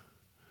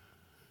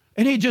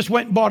 And he just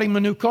went and bought him a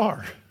new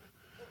car.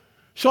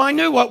 So I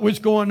knew what was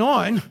going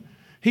on.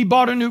 He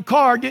bought a new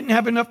car, didn't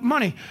have enough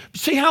money.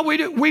 See how we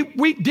do?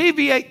 We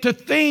deviate to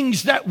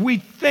things that we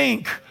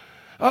think,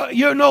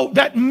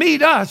 that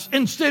meet us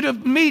instead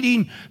of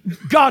meeting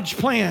God's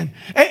plan.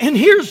 And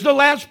here's the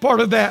last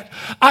part of that.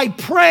 I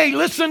pray,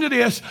 listen to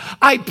this,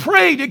 I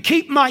pray to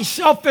keep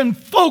myself in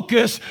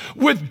focus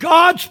with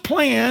God's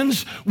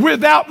plans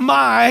without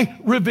my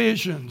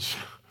revisions.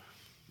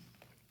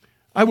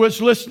 I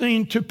was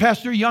listening to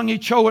Pastor Young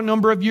Cho a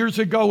number of years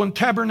ago in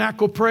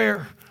Tabernacle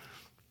Prayer.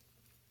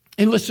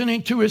 And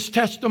listening to his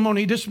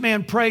testimony, this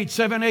man prayed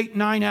 7, 8,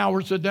 9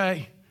 hours a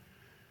day.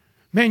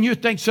 Man,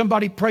 you'd think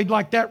somebody prayed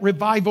like that,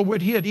 revival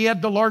would hit. He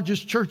had the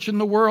largest church in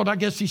the world. I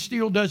guess he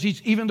still does,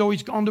 even though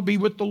he's gone to be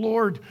with the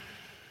Lord.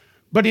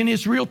 But in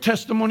his real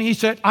testimony, he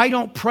said, I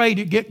don't pray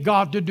to get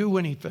God to do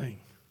anything.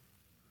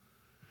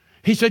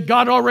 He said,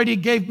 God already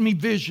gave me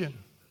vision.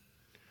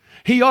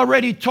 He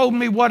already told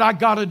me what I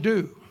got to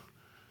do.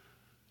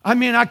 I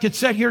mean, I could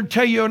sit here and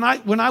tell you,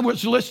 when I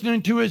was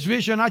listening to his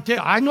vision,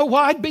 I know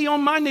why I'd be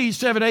on my knees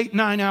 7, 8,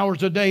 9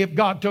 hours a day if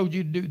God told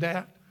you to do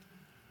that.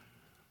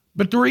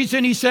 But the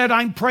reason he said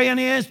I'm praying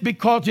is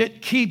because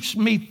it keeps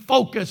me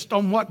focused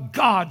on what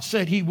God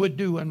said he would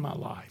do in my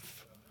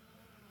life.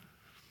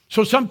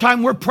 So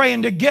sometimes we're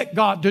praying to get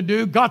God to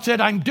do. God said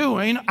I'm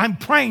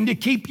praying to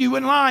keep you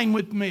in line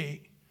with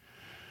me.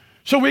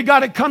 So we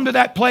got to come to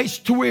that place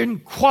to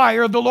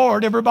inquire of the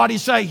Lord. Everybody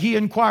say, he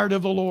inquired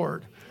of the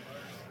Lord.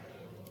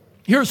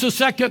 Here's the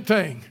second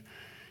thing.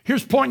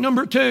 Here's point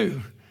number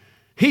 2.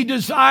 He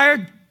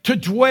desired to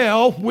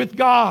dwell with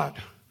God.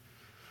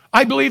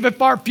 I believe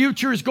if our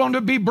future is going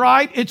to be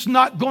bright, it's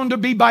not going to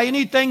be by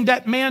anything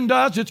that man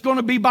does. It's going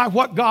to be by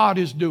what God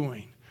is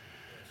doing.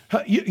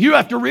 You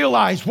have to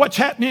realize what's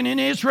happening in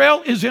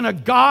Israel is in a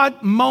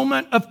God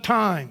moment of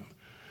time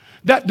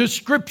that the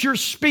Scripture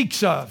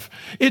speaks of.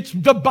 It's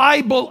the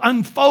Bible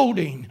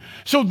unfolding.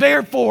 So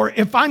therefore,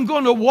 if I'm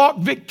going to walk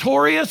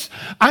victorious,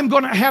 I'm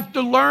going to have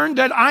to learn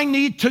that I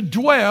need to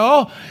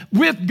dwell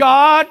with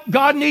God.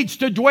 God needs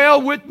to dwell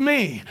with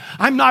me.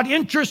 I'm not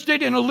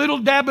interested in a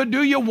little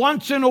dabadooya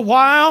once in a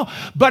while,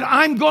 but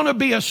I'm going to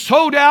be a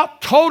sold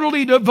out,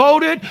 totally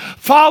devoted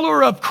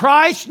follower of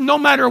Christ. No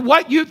matter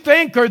what you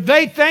think or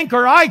they think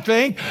or I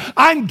think,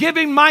 I'm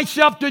giving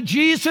myself to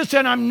Jesus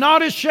and I'm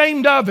not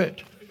ashamed of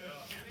it.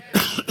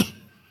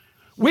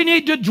 We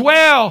need to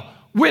dwell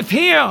with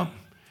him,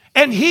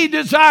 and he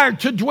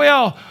desired to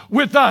dwell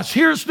with us.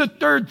 Here's the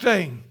third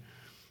thing.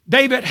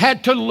 David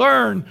had to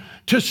learn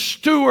to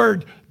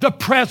steward the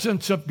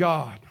presence of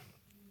God.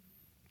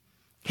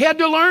 He had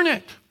to learn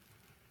it.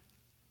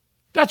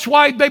 That's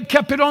why they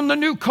kept it on the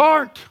new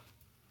cart.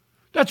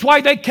 That's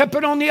why they kept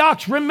it on the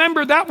ox.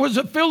 Remember, that was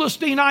a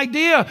Philistine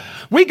idea.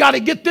 We got to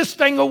get this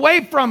thing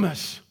away from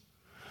us.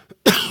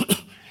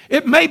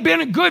 It may have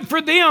been good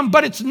for them,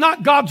 but it's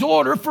not God's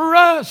order for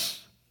us.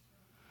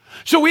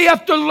 So we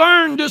have to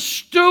learn to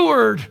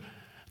steward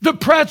the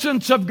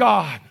presence of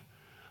God.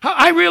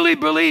 I really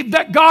believe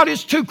that God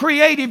is too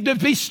creative to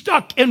be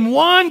stuck in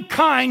one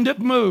kind of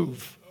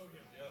move.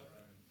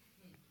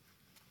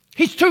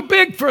 He's too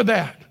big for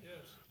that.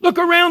 Look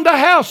around the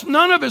house.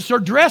 None of us are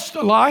dressed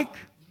alike.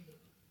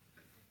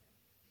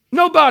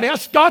 Nobody.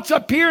 Scott's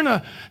up here in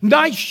a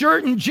nice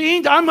shirt and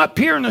jeans. I'm up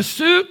here in a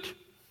suit.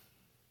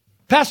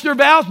 Pastor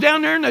Val's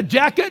down there in a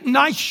jacket,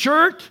 nice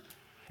shirt.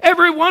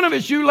 Every one of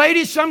us, you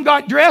ladies, some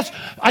got dressed.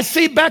 I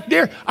see back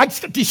there, I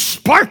got these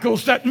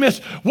sparkles that Miss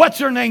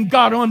What's-Her-Name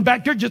got on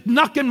back there, just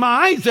knocking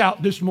my eyes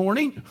out this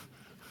morning.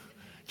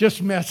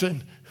 Just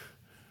messing.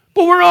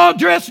 But we're all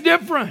dressed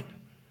different.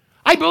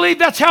 I believe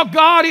that's how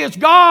God is.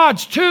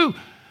 God's too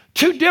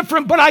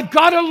different, but I've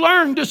got to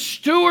learn to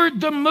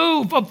steward the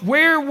move of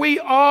where we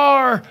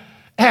are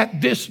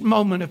at this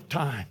moment of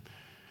time.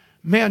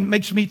 Man, it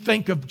makes me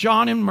think of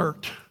John and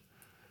Mert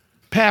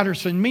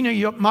Patterson. Many of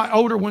you, my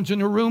older ones in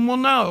the room will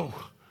know.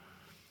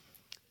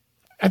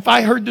 If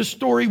I heard the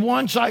story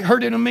once, I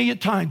heard it a million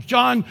times.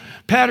 John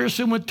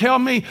Patterson would tell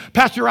me,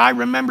 Pastor, I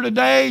remember the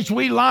days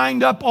we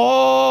lined up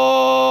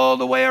all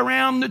the way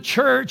around the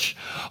church,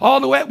 all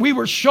the way, we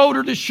were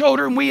shoulder to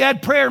shoulder, and we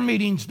had prayer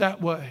meetings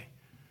that way.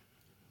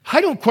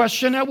 I don't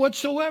question that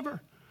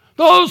whatsoever.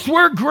 Those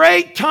were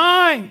great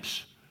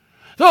times.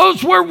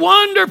 Those were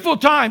wonderful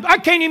times. I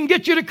can't even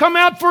get you to come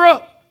out for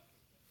a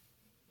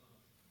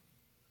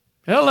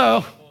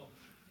hello.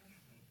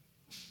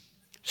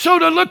 So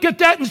to look at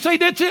that and say,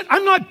 that's it,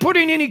 I'm not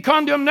putting any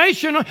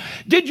condemnation on.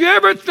 Did you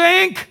ever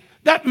think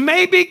that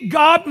maybe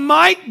God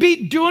might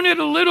be doing it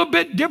a little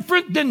bit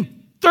different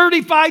than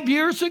 35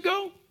 years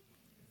ago?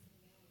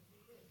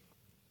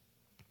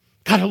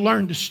 Got to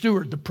learn to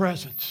steward the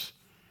presence.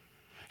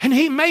 And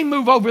he may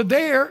move over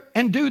there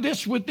and do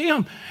this with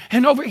them,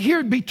 and over here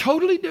it'd be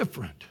totally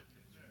different.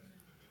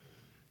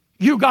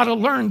 You got to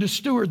learn to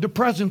steward the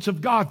presence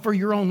of God for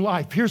your own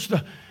life. Here's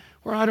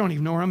where I don't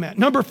even know where I'm at.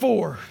 Number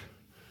 4.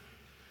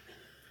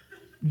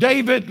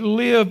 David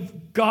lived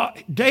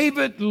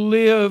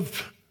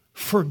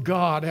for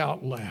God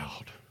out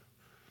loud.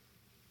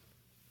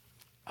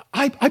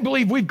 I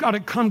believe we've got to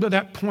come to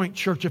that point,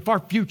 church, if our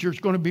future is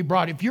going to be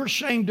bright. If you're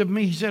ashamed of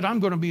me, he said, I'm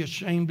going to be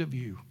ashamed of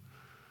you.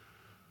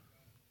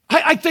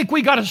 I think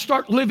we got to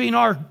start living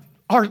our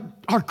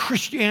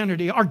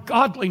Christianity, our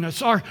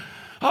godliness, our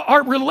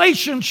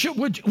relationship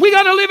with, we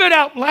got to live it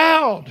out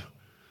loud.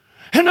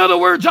 In other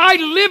words, I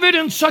live it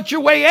in such a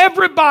way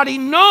everybody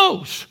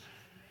knows.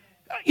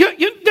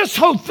 This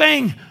whole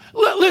thing,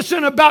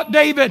 listen about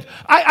David.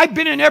 I've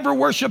been in every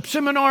worship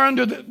seminar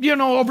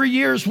over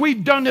years.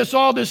 We've done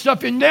all this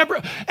stuff, and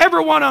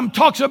every one of them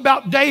talks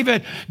about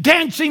David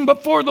dancing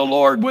before the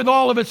Lord with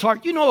all of his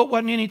heart. You know, it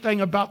wasn't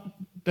anything about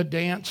the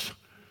dance.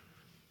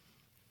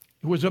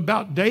 It was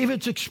about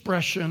David's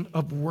expression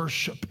of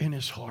worship in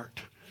his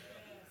heart.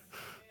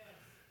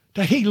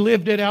 That he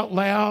lived it out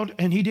loud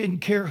and he didn't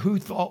care who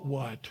thought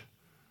what.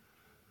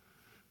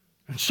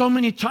 And so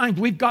many times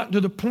we've gotten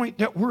to the point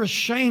that we're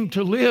ashamed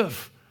to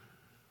live.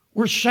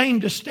 We're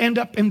ashamed to stand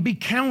up and be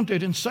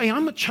counted and say,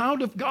 I'm a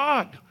child of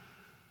God.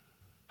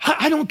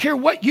 I don't care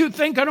what you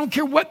think. I don't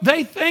care what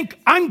they think.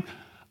 I'm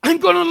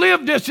going to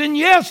live this. And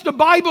yes, the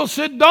Bible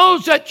said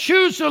those that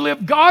choose to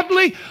live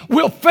godly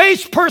will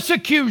face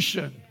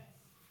persecution.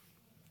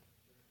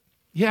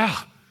 Yeah.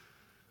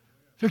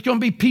 There's going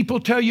to be people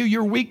tell you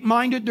you're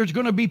weak-minded. There's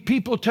going to be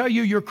people tell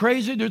you you're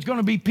crazy. There's going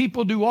to be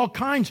people do all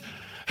kinds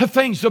of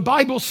things. The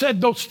Bible said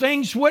those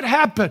things would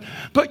happen.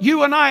 But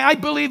you and I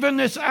believe in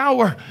this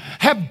hour,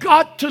 have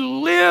got to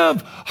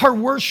live our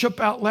worship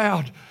out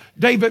loud.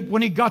 David,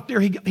 when he got there,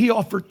 he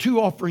offered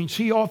two offerings.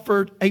 He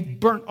offered a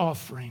burnt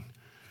offering,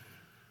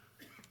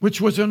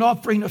 which was an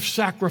offering of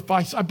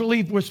sacrifice. I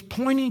believe was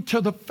pointing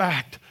to the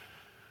fact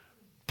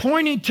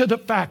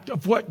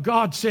of what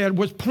God said,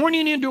 was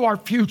pointing into our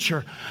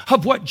future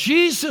of what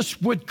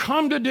Jesus would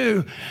come to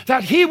do,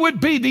 that he would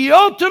be the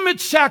ultimate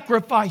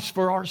sacrifice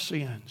for our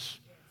sins.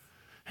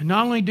 And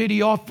not only did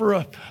he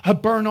offer a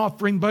burnt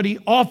offering, but he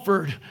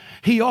offered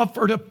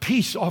a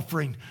peace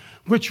offering,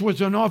 which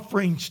was an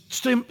offering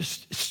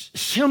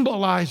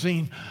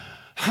symbolizing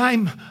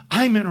I'm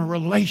in a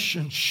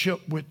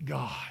relationship with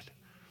God.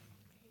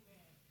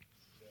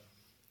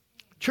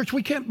 Church,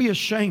 we can't be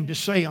ashamed to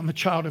say I'm a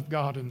child of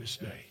God in this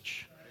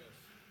age.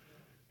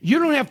 You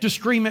don't have to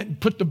scream it and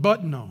put the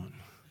button on.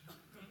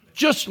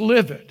 Just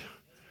live it.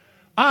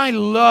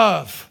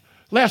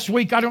 Last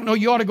week, I don't know,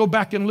 you ought to go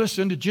back and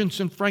listen to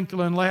Jensen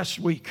Franklin last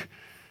week.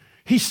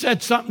 He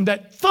said something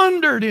that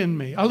thundered in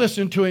me. I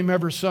listen to him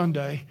every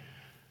Sunday.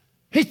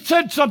 He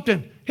said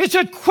something. He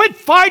said, quit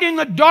fighting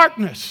the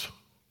darkness.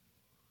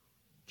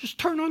 Just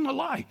turn on the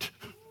light.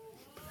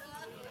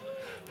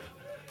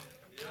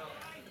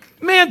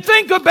 Man,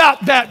 think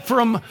about that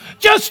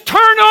just turn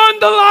on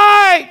the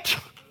light.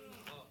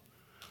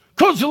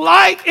 Because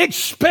light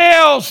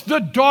expels the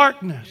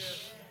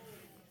darkness.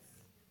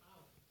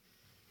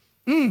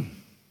 Man,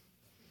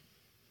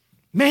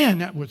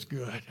 that was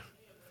good.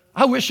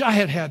 I wish I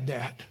had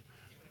that.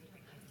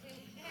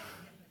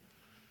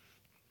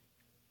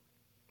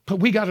 But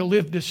we got to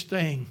live this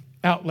thing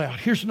out loud.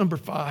 Here's number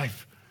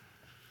 5.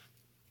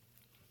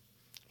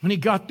 When he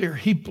got there,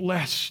 he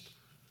blessed.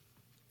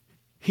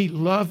 He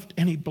loved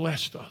and he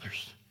blessed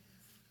others.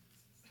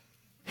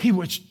 He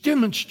was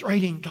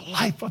demonstrating the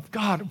life of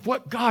God, of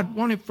what God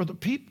wanted for the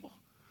people.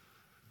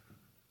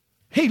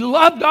 He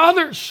loved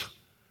others,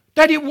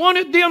 that he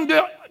wanted them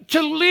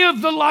to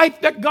live the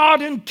life that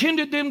God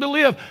intended them to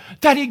live,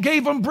 that he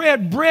gave them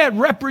bread. Bread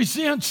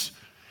represents,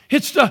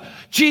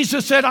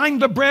 Jesus said, I'm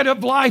the bread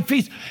of life.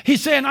 He's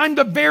saying, I'm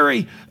the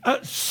very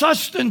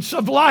sustenance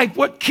of life,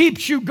 what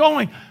keeps you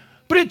going.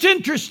 But it's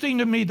interesting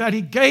to me that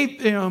he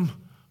gave them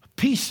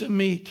piece of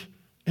meat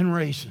and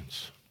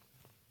raisins.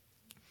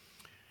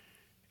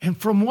 And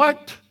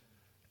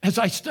as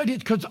I studied,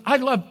 because I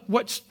love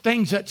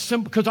things that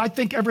simple, because I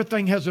think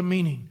everything has a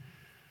meaning.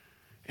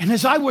 And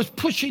as I was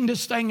pushing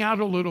this thing out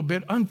a little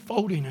bit,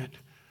 unfolding it,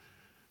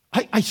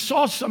 I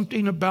saw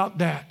something about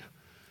that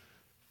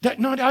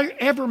not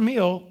every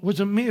meal was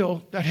a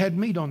meal that had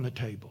meat on the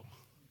table.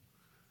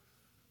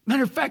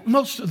 Matter of fact,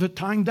 most of the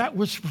time that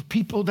was for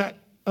people that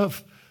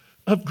of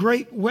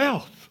great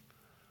wealth.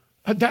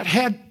 That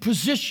had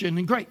position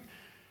and great.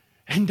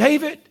 And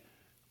David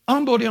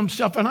humbled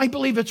himself. And I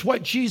believe it's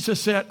what Jesus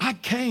said. I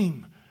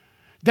came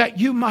that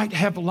you might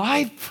have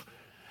life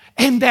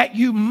and that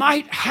you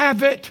might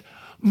have it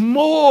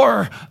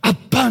more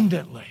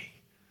abundantly.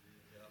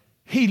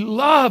 He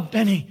loved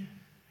and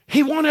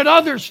he wanted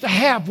others to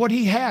have what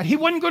he had. He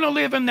wasn't going to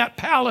live in that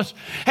palace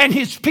and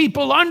his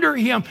people under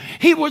him.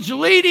 He was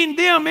leading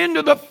them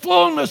into the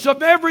fullness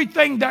of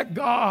everything that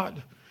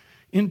God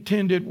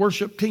intended.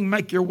 Worship team,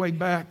 make your way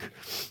back.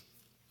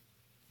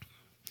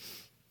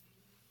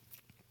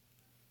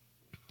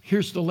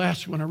 Here's the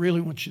last one. I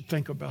really want you to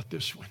think about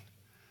this one.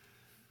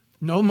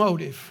 No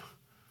motive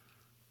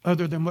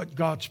other than what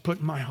God's put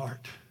in my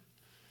heart.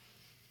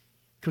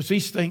 Because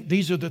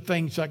these are the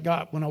things I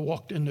got when I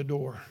walked in the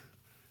door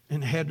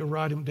and had to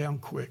write them down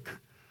quick.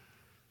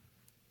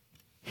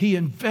 He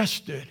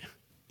invested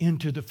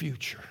into the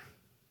future.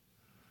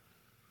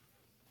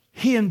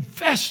 He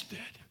invested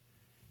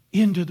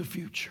into the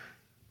future.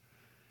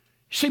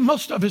 See,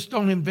 most of us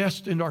don't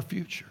invest in our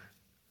future.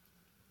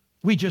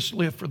 We just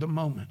live for the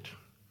moment.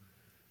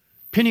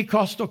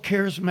 Pentecostal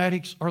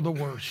charismatics are the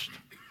worst,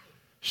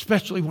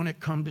 especially when it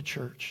comes to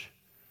church.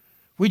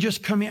 We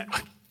just come in.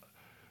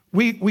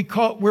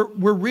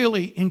 We're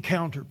really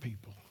encounter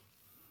people.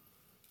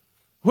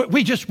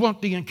 We just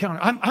want the encounter.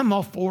 I'm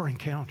all for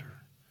encounter.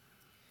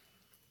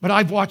 But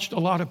I've watched a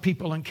lot of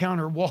people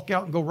encounter, walk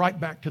out and go right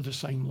back to the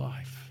same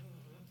life.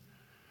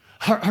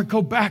 Or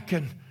go back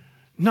and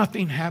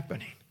nothing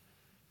happening.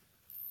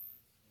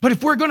 But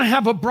if we're going to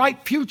have a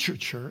bright future,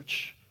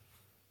 church,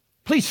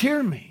 please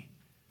hear me.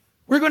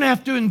 We're going to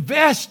have to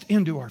invest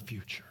into our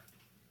future.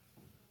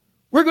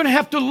 We're going to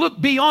have to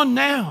look beyond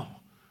now.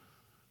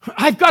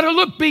 I've got to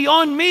look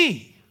beyond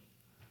me.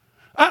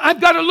 I've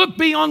got to look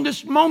beyond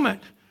this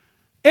moment.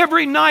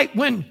 Every night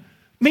when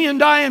me and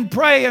Diane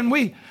pray and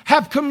we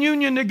have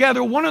communion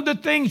together, one of the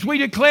things we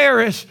declare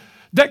is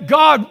that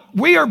God,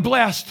 we are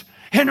blessed,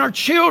 and our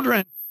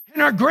children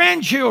and our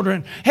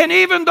grandchildren and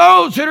even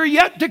those that are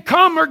yet to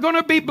come are going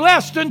to be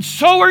blessed, and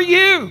so are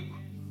you.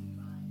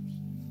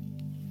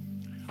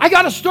 I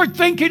got to start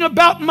thinking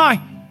about my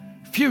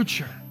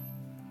future.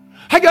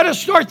 I got to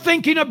start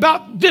thinking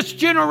about this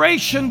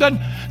generation,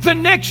 the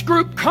next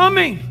group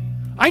coming.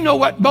 I know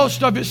what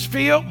most of us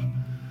feel.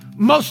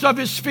 Most of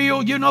us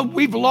feel,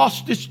 we've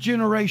lost this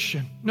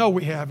generation. No,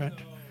 we haven't.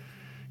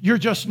 You're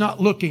just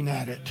not looking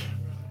at it.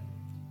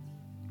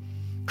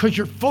 Because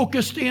you're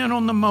focused in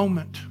on the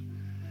moment.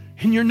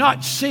 And you're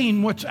not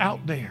seeing what's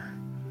out there.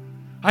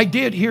 I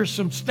did hear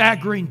some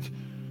staggering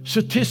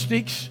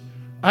statistics.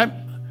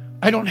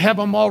 I don't have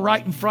them all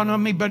right in front of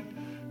me, but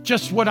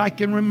just what I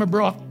can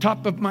remember off the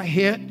top of my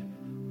head.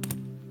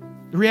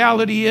 The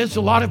reality is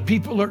a lot of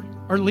people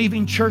are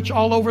leaving church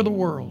all over the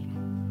world,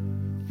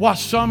 while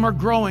some are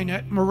growing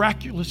at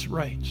miraculous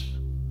rates.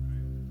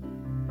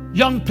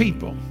 Young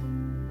people,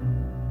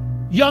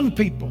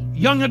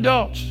 young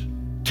adults,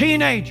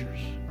 teenagers.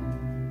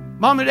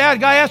 Mom and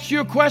Dad, I asked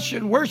you a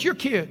question. Where's your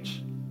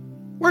kids?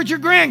 Where's your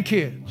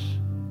grandkids?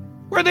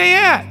 Where are they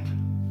at?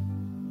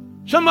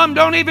 Some of them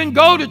don't even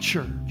go to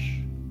church.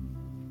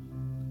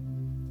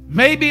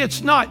 Maybe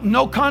it's not,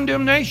 no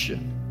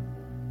condemnation.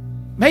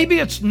 Maybe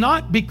it's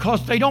not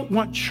because they don't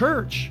want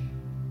church.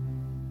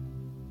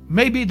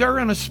 Maybe they're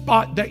in a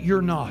spot that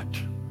you're not.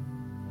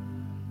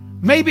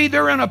 Maybe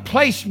they're in a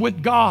place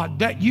with God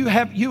that you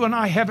and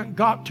I haven't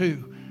got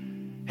to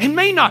and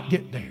may not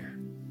get there.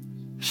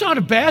 It's not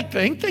a bad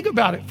thing. Think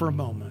about it for a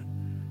moment.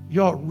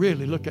 Y'all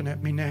really looking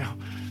at me now.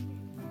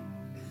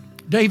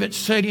 David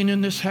sitting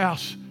in this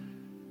house.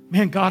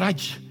 Man, God,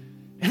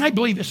 I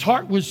believe his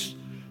heart was,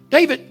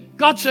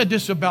 God said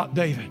this about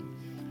David.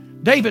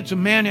 David's a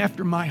man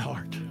after my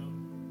heart.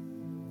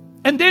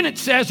 And then it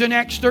says in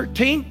Acts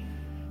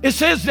 13, it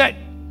says that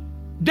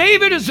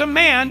David is a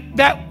man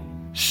that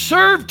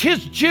served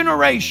his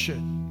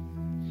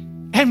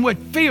generation and would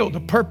fulfill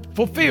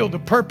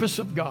the purpose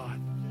of God.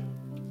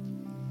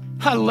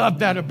 I love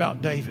that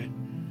about David.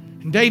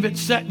 And David's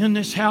sitting in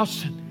this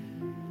house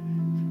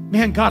and,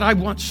 man, God, I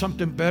want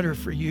something better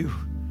for you.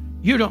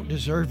 You don't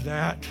deserve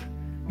that.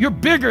 You're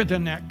bigger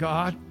than that,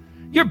 God.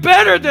 You're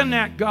better than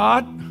that,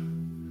 God.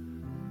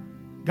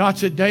 God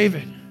said,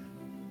 David,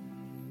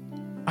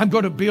 I'm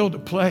going to build a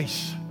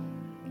place.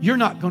 You're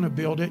not going to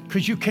build it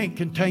because you can't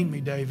contain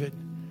me, David.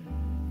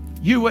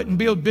 You wouldn't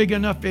build big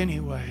enough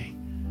anyway.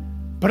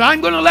 But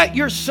I'm going to let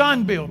your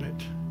son build it.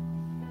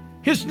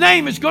 His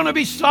name is going to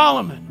be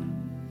Solomon.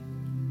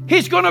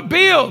 He's going to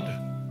build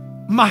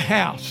my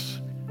house.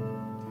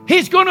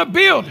 He's going to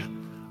build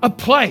a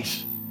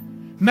place.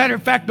 Matter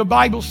of fact, the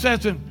Bible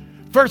says in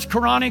 1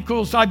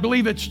 Chronicles, I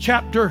believe it's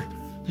chapter,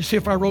 let's see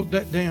if I wrote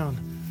that down.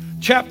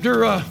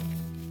 Chapter, I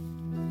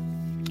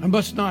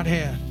must not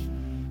have.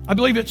 I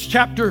believe it's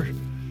chapter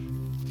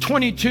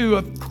 22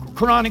 of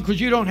Chronicles.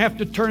 You don't have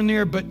to turn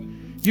there, but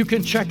you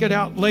can check it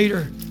out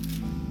later.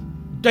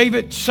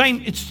 David,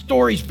 it's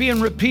stories being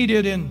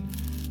repeated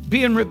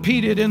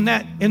in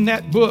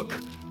that book.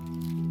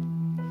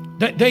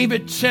 That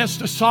David says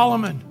to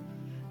Solomon,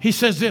 he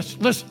says this,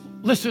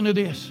 listen to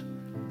this.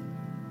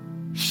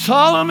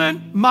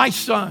 Solomon, my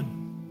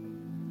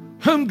son,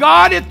 whom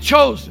God hath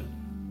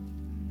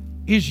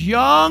chosen, is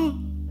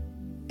young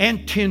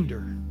and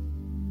tender.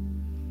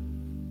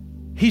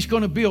 He's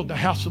going to build the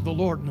house of the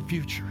Lord in the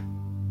future.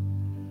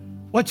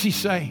 What's he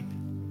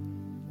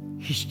saying?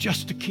 He's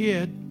just a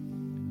kid,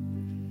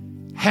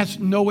 has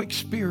no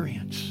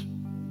experience.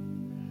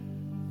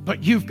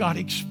 But you've got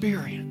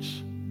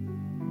experience.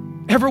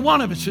 Every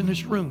one of us in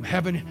this room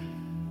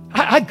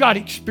I've got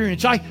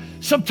experience. I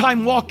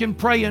sometimes walk and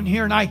pray in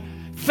here and I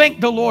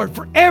thank the Lord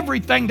for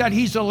everything that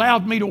He's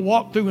allowed me to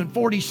walk through in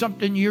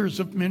 40-something years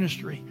of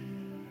ministry.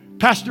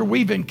 Pastor,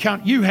 we've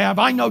encountered, you have,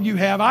 I know you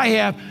have, I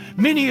have,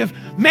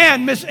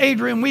 Miss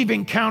Adrian, we've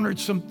encountered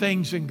some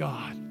things in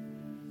God.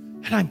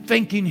 And I'm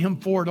thanking Him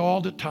for it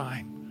all the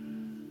time.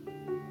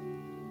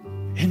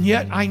 And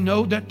yet I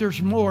know that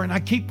there's more, and I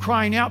keep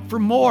crying out for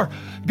more.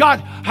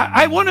 God,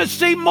 I want to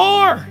see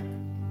more.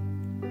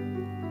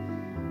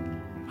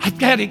 I've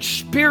had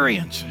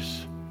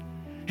experiences.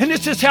 And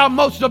this is how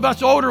most of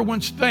us older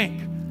ones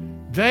think.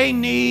 They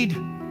need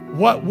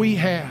what we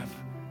have.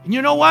 And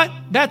you know what?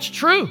 That's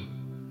true.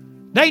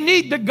 They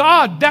need the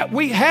God that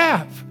we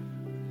have.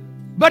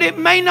 But it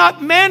may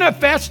not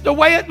manifest the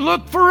way it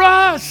looked for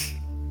us.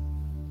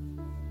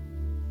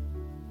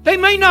 They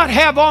may not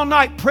have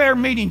all-night prayer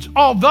meetings,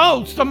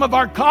 although some of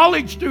our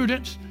college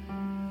students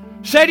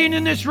sitting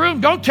in this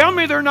room, don't tell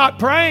me they're not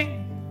praying.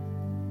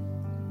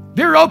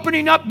 They're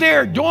opening up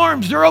their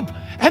dorms,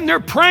 and they're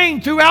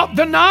praying throughout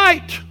the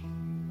night.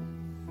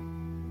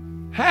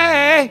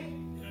 Hey,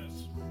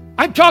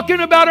 I'm talking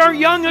about our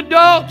young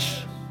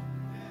adults.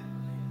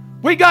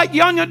 We got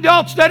young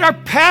adults that are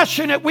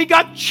passionate. We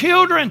got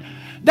children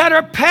that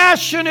are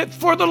passionate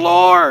for the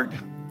Lord.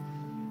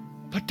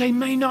 But they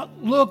may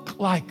not look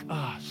like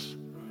us.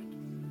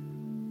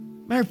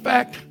 Matter of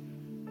fact,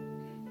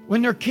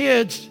 when they're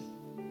kids,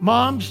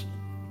 moms,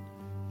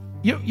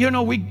 you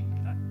know,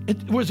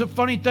 it was a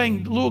funny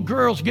thing. Little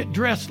girls get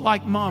dressed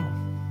like mama.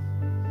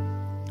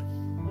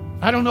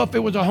 I don't know if it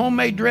was a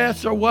homemade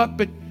dress or what,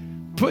 but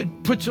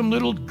put some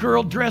little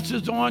girl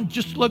dresses on,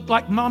 just look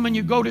like mama, and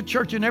you go to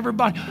church and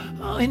everybody,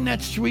 oh, isn't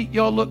that sweet?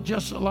 Y'all look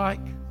just alike.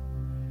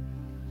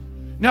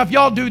 Now, if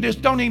y'all do this,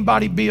 don't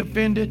anybody be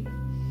offended.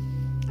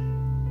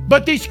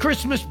 But these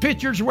Christmas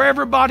pictures where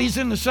everybody's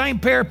in the same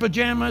pair of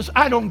pajamas,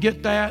 I don't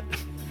get that.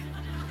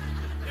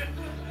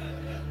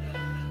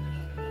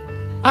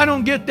 I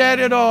don't get that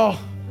at all.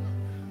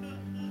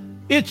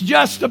 It's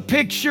just a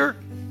picture.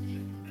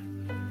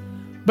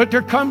 But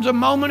there comes a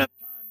moment of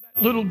time,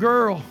 that little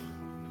girl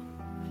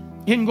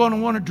isn't going to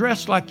want to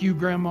dress like you,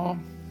 Grandma.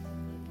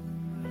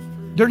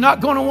 They're not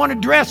going to want to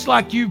dress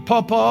like you,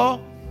 Papa.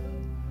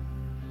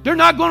 They're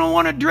not going to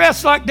want to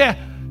dress like that.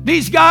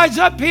 These guys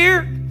up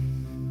here.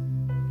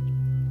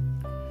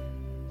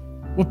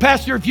 Well,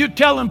 Pastor, if you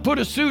tell them put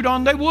a suit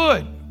on, they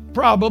would,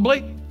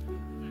 probably.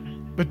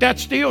 But that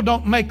still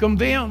don't make them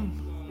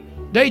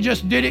them. They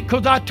just did it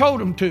because I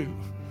told them to.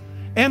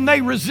 And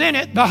they resent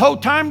it the whole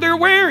time they're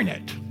wearing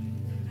it.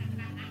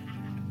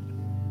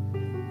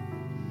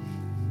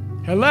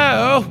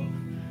 Hello?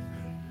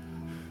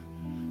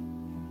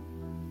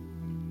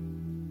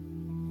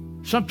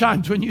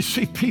 Sometimes when you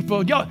see people,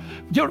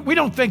 we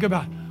don't think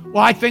about,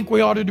 well, I think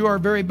we ought to do our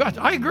very best.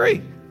 I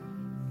agree.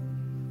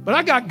 But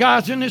I got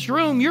guys in this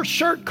room, your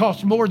shirt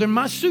costs more than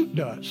my suit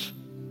does.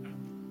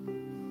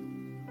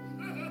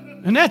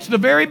 And that's the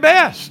very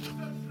best.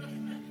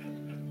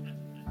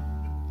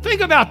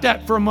 Think about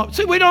that for a moment.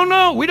 See, we don't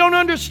know. We don't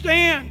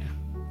understand.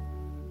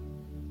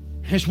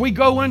 As we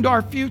go into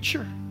our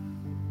future,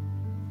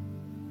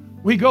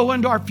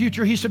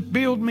 he said,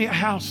 build me a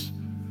house.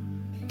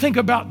 Think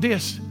about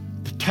this.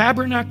 The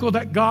tabernacle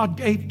that God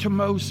gave to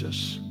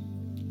Moses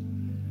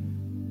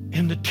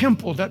and the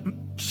temple that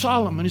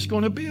Solomon is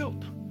going to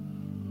build.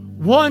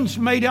 One's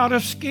made out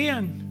of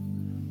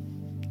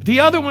skin.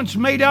 The other one's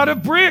made out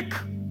of brick.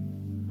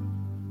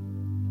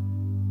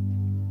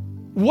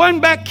 One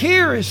back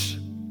here is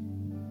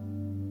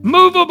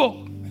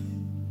movable.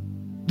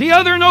 The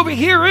other one over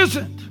here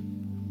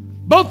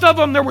isn't. Both of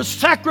them, there was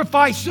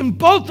sacrifice in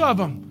both of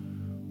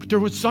them. But there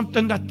was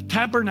something that the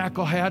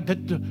tabernacle had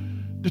that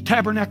the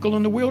tabernacle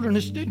in the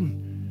wilderness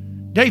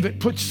didn't.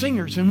 David put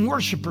singers and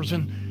worshipers,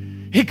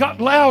 and he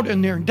got loud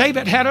in there. And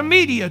David had a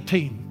media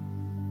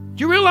team.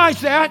 Do you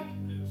realize that?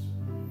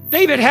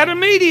 David had a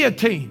media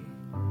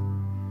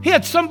team. He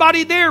had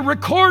somebody there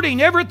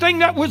recording everything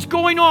that was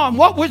going on,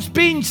 what was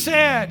being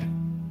said.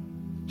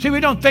 See, we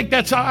don't think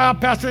that's,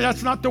 Pastor,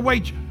 that's not the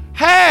way.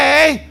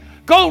 Hey,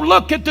 go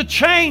look at the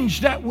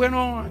change that went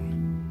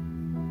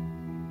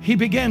on. He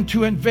began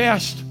to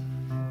invest.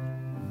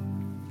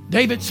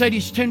 David said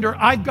he's tender.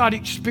 I've got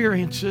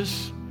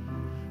experiences.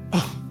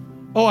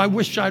 Oh, I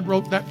wish I'd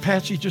wrote that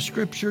passage of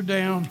scripture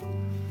down.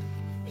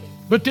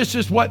 But this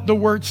is what the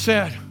word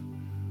said.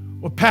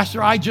 Well,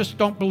 Pastor, I just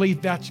don't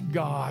believe that's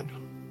God.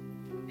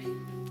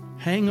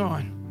 Hang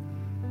on.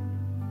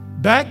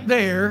 Back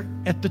there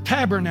at the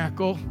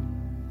tabernacle,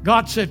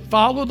 God said,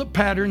 follow the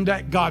pattern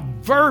that God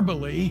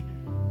verbally,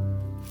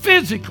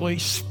 physically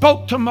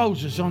spoke to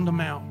Moses on the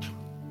mount.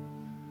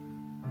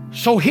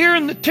 So here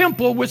in the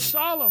temple with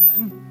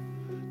Solomon,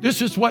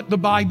 this is what the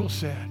Bible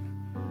said.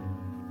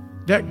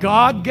 That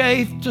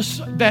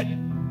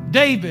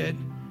David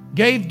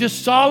gave to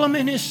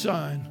Solomon his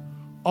son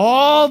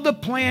all the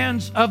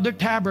plans of the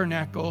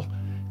tabernacle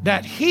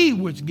that he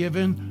was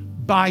given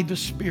by the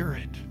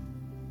Spirit.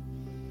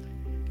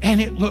 And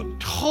it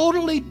looked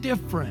totally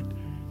different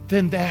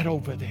than that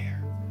over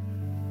there.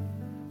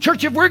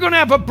 Church, if we're going to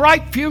have a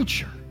bright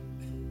future,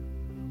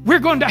 we're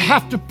going to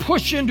have to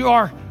push into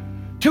our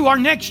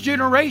next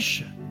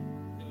generation.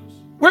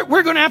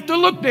 We're going to have to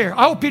look there.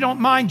 I hope you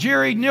don't mind.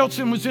 Jerry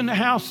Nielsen was in the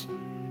house.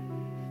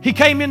 He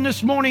came in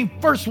this morning,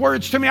 first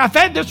words to me, I've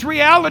had this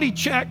reality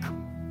check.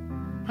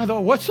 I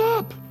thought, what's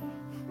up?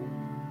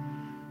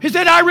 He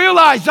said, I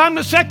realized I'm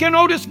the second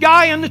oldest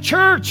guy in the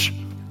church.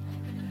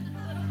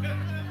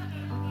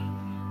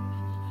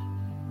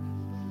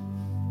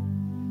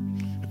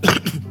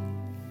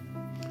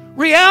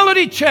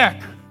 Reality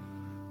check.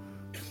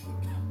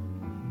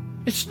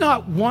 It's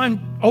not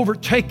one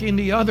overtaking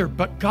the other,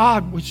 but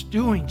God was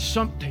doing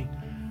something.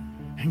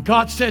 And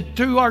God said,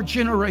 through our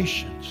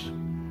generations,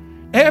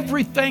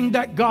 everything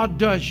that God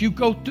does, you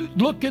go through,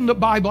 look in the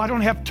Bible. I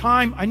don't have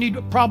time. I need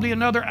probably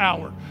another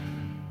hour.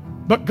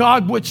 But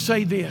God would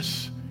say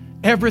this,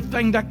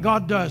 everything that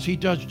God does, He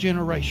does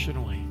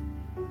generationally.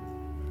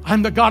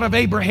 I'm the God of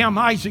Abraham,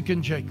 Isaac,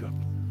 and Jacob.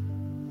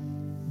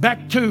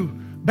 Back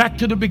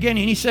to the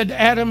beginning. He said to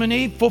Adam and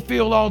Eve,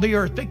 fulfill all the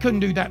earth. They couldn't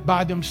do that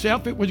by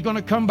themselves. It was going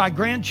to come by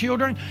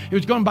grandchildren. It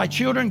was going by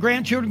children,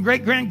 grandchildren,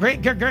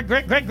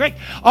 great,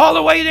 all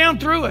the way down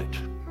through it.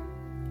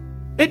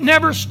 It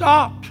never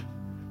stopped.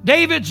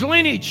 David's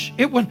lineage.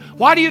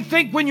 Why do you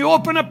think when you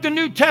open up the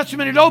New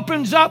Testament, it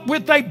opens up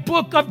with a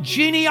book of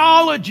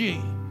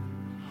genealogy?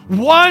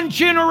 One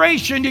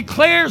generation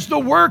declares the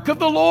work of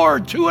the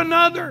Lord to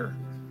another.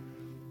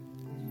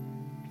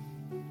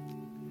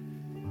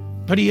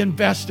 But He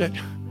invested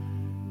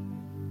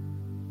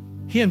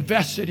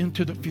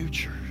into the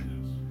future.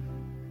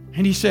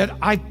 And He said,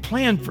 I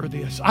planned for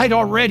this. I'd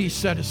already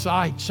set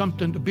aside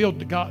something to build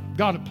to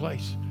God a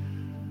place.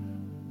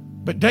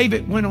 But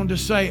David went on to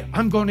say,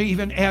 I'm going to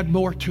even add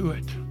more to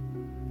it,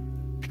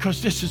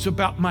 because this is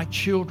about my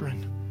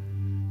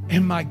children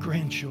and my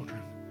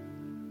grandchildren.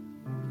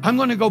 I'm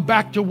going to go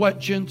back to what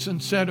Jensen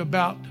said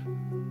about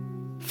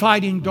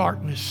fighting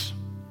darkness.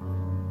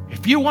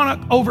 If you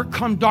want to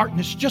overcome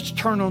darkness, just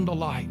turn on the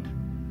light.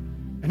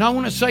 And I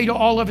want to say to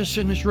all of us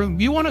in this room,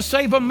 you want to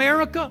save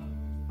America?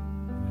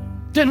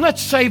 Then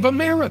let's save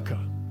America.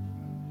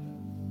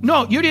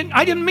 No,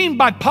 I didn't mean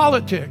by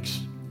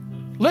politics.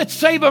 Let's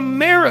save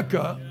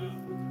America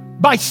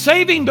by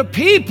saving the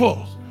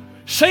people,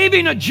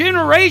 saving a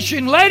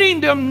generation, letting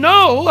them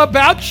know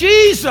about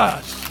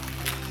Jesus.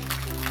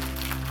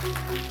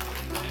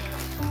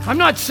 I'm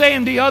not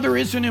saying the other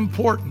isn't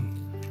important.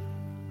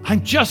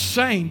 I'm just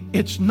saying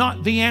it's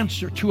not the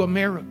answer to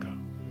America.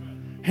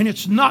 And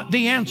it's not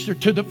the answer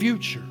to the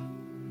future.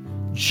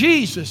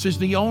 Jesus is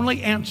the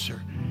only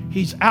answer.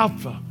 He's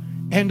Alpha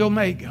and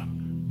Omega,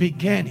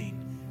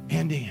 beginning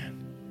and end.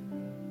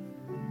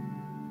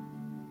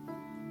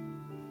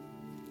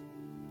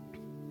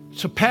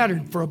 It's a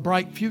pattern for a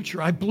bright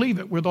future. I believe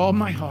it with all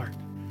my heart.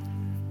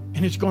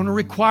 And it's going to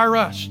require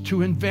us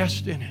to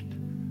invest in it.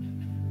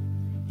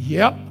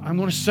 Yep, I'm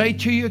going to say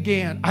to you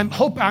again, I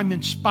hope I'm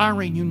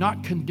inspiring you,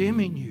 not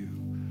condemning you.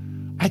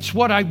 That's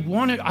what I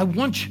wanted.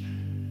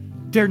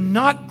 They're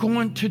not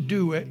going to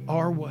do it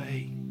our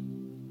way.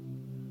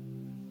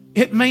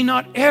 It may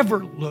not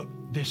ever look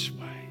this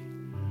way.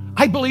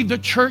 I believe the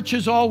church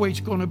is always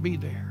going to be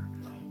there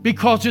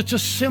because it's a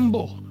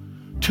symbol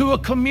to a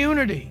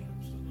community.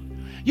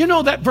 You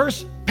know that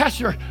verse,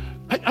 Pastor,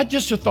 I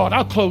just thought,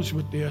 I'll close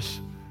with this.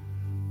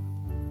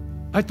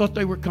 I thought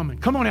they were coming.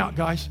 Come on out,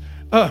 guys.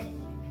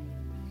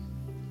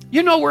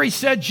 You know where He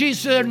said,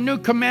 Jesus said, a new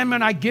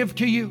commandment I give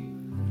to you,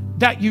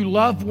 that you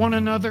love one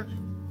another.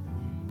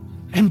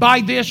 And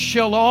by this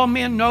shall all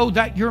men know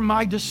that you're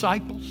my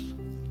disciples.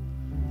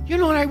 You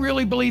know what I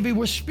really believe He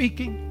was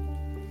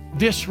speaking?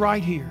 This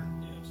right here.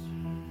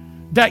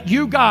 That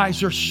you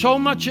guys are so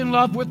much in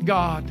love with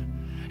God,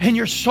 and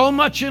you're so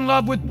much in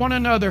love with one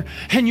another,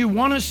 and you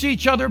want to see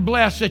each other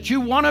blessed, that you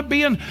want to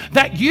be in,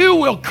 that you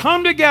will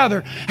come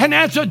together, and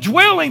as a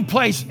dwelling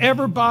place,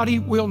 everybody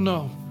will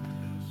know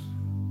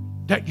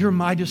that you're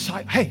my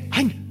disciple. Hey,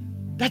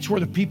 that's where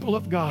the people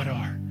of God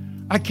are.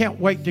 I can't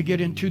wait to get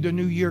into the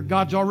new year.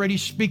 God's already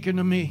speaking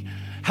to me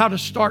how to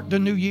start the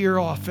new year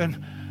off,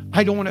 and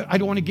I don't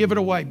want to give it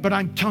away, but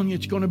I'm telling you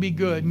it's going to be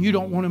good, and you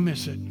don't want to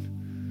miss it.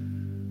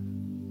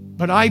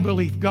 But I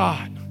believe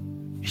God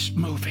is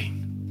moving.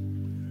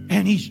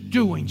 And He's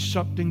doing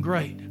something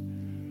great.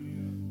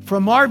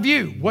 From our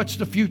view, what's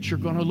the future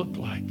going to look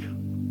like?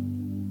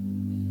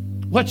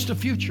 What's the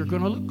future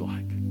going to look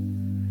like?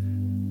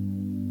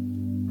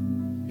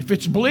 If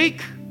it's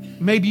bleak,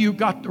 maybe you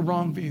got the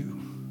wrong view.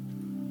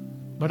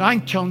 But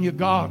I'm telling you,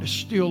 God is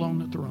still on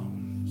the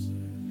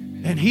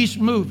throne. And He's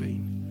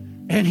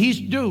moving. And He's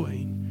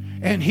doing.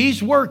 And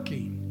He's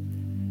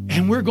working.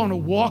 And we're going to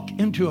walk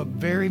into a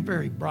very,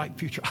 very bright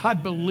future. I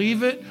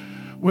believe it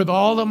with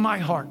all of my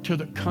heart to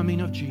the coming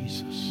of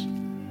Jesus.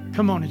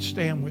 Come on and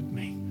stand with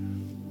me.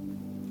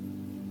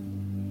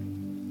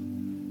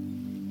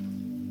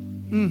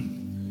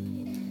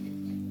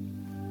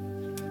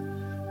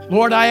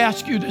 Lord, I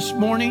ask you this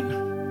morning,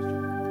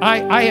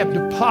 I have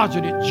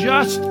deposited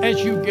just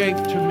as you gave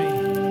to me.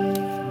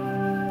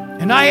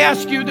 And I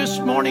ask you this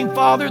morning,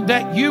 Father,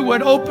 that you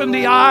would open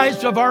the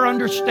eyes of our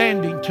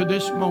understanding to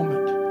this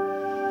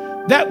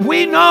moment. That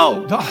we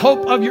know the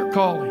hope of your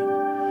calling.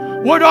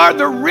 What are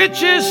the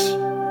riches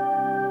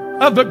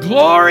of the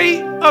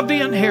glory of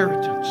the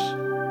inheritance?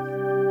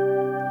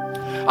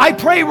 I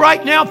pray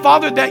right now,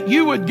 Father, that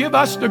you would give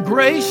us the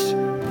grace,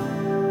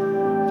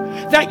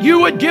 that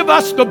you would give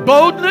us the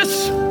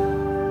boldness,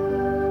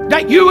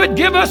 that you would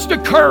give us the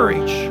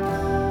courage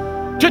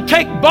to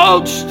take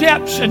bold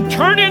steps and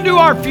turn into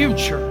our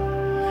future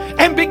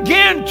and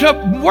begin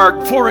to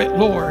work for it,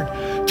 Lord,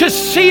 to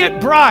see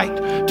it bright,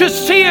 to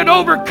see it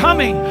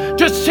overcoming,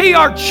 to see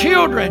our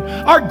children,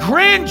 our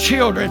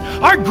grandchildren,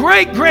 our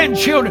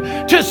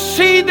great-grandchildren, to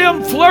see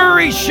them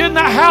flourish in the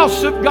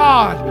house of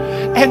God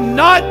and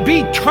not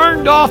be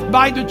turned off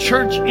by the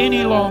church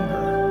any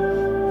longer.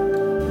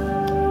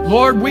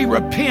 Lord, we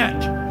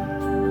repent.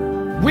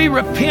 We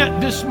repent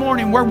this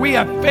morning where we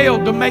have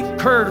failed to make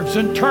curves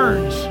and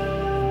turns,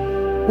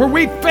 where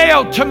we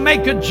failed to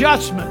make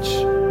adjustments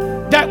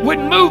that would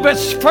move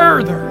us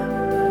further.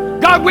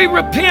 God, we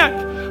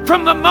repent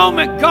from the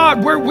moment,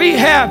 God, where we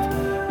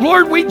have,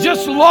 Lord, we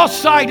just lost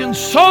sight and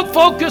so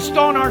focused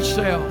on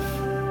ourselves.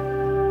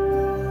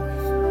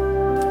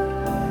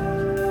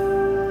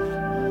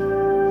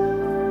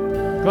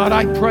 God,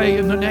 I pray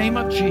in the name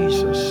of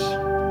Jesus,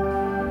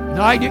 and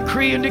I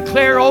decree and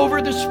declare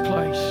over this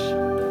place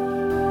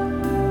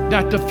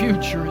that the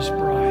future is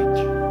bright.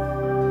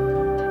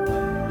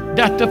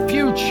 That the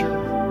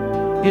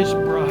future is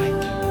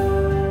bright.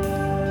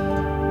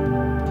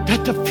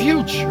 That the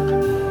future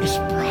is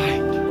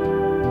bright.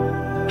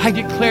 I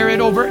declare it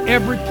over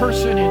every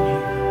person in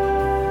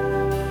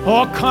here.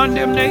 All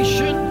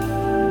condemnation,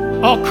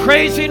 all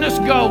craziness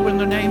go in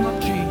the name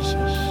of Jesus.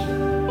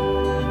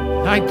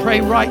 I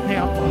pray right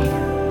now,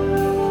 Father,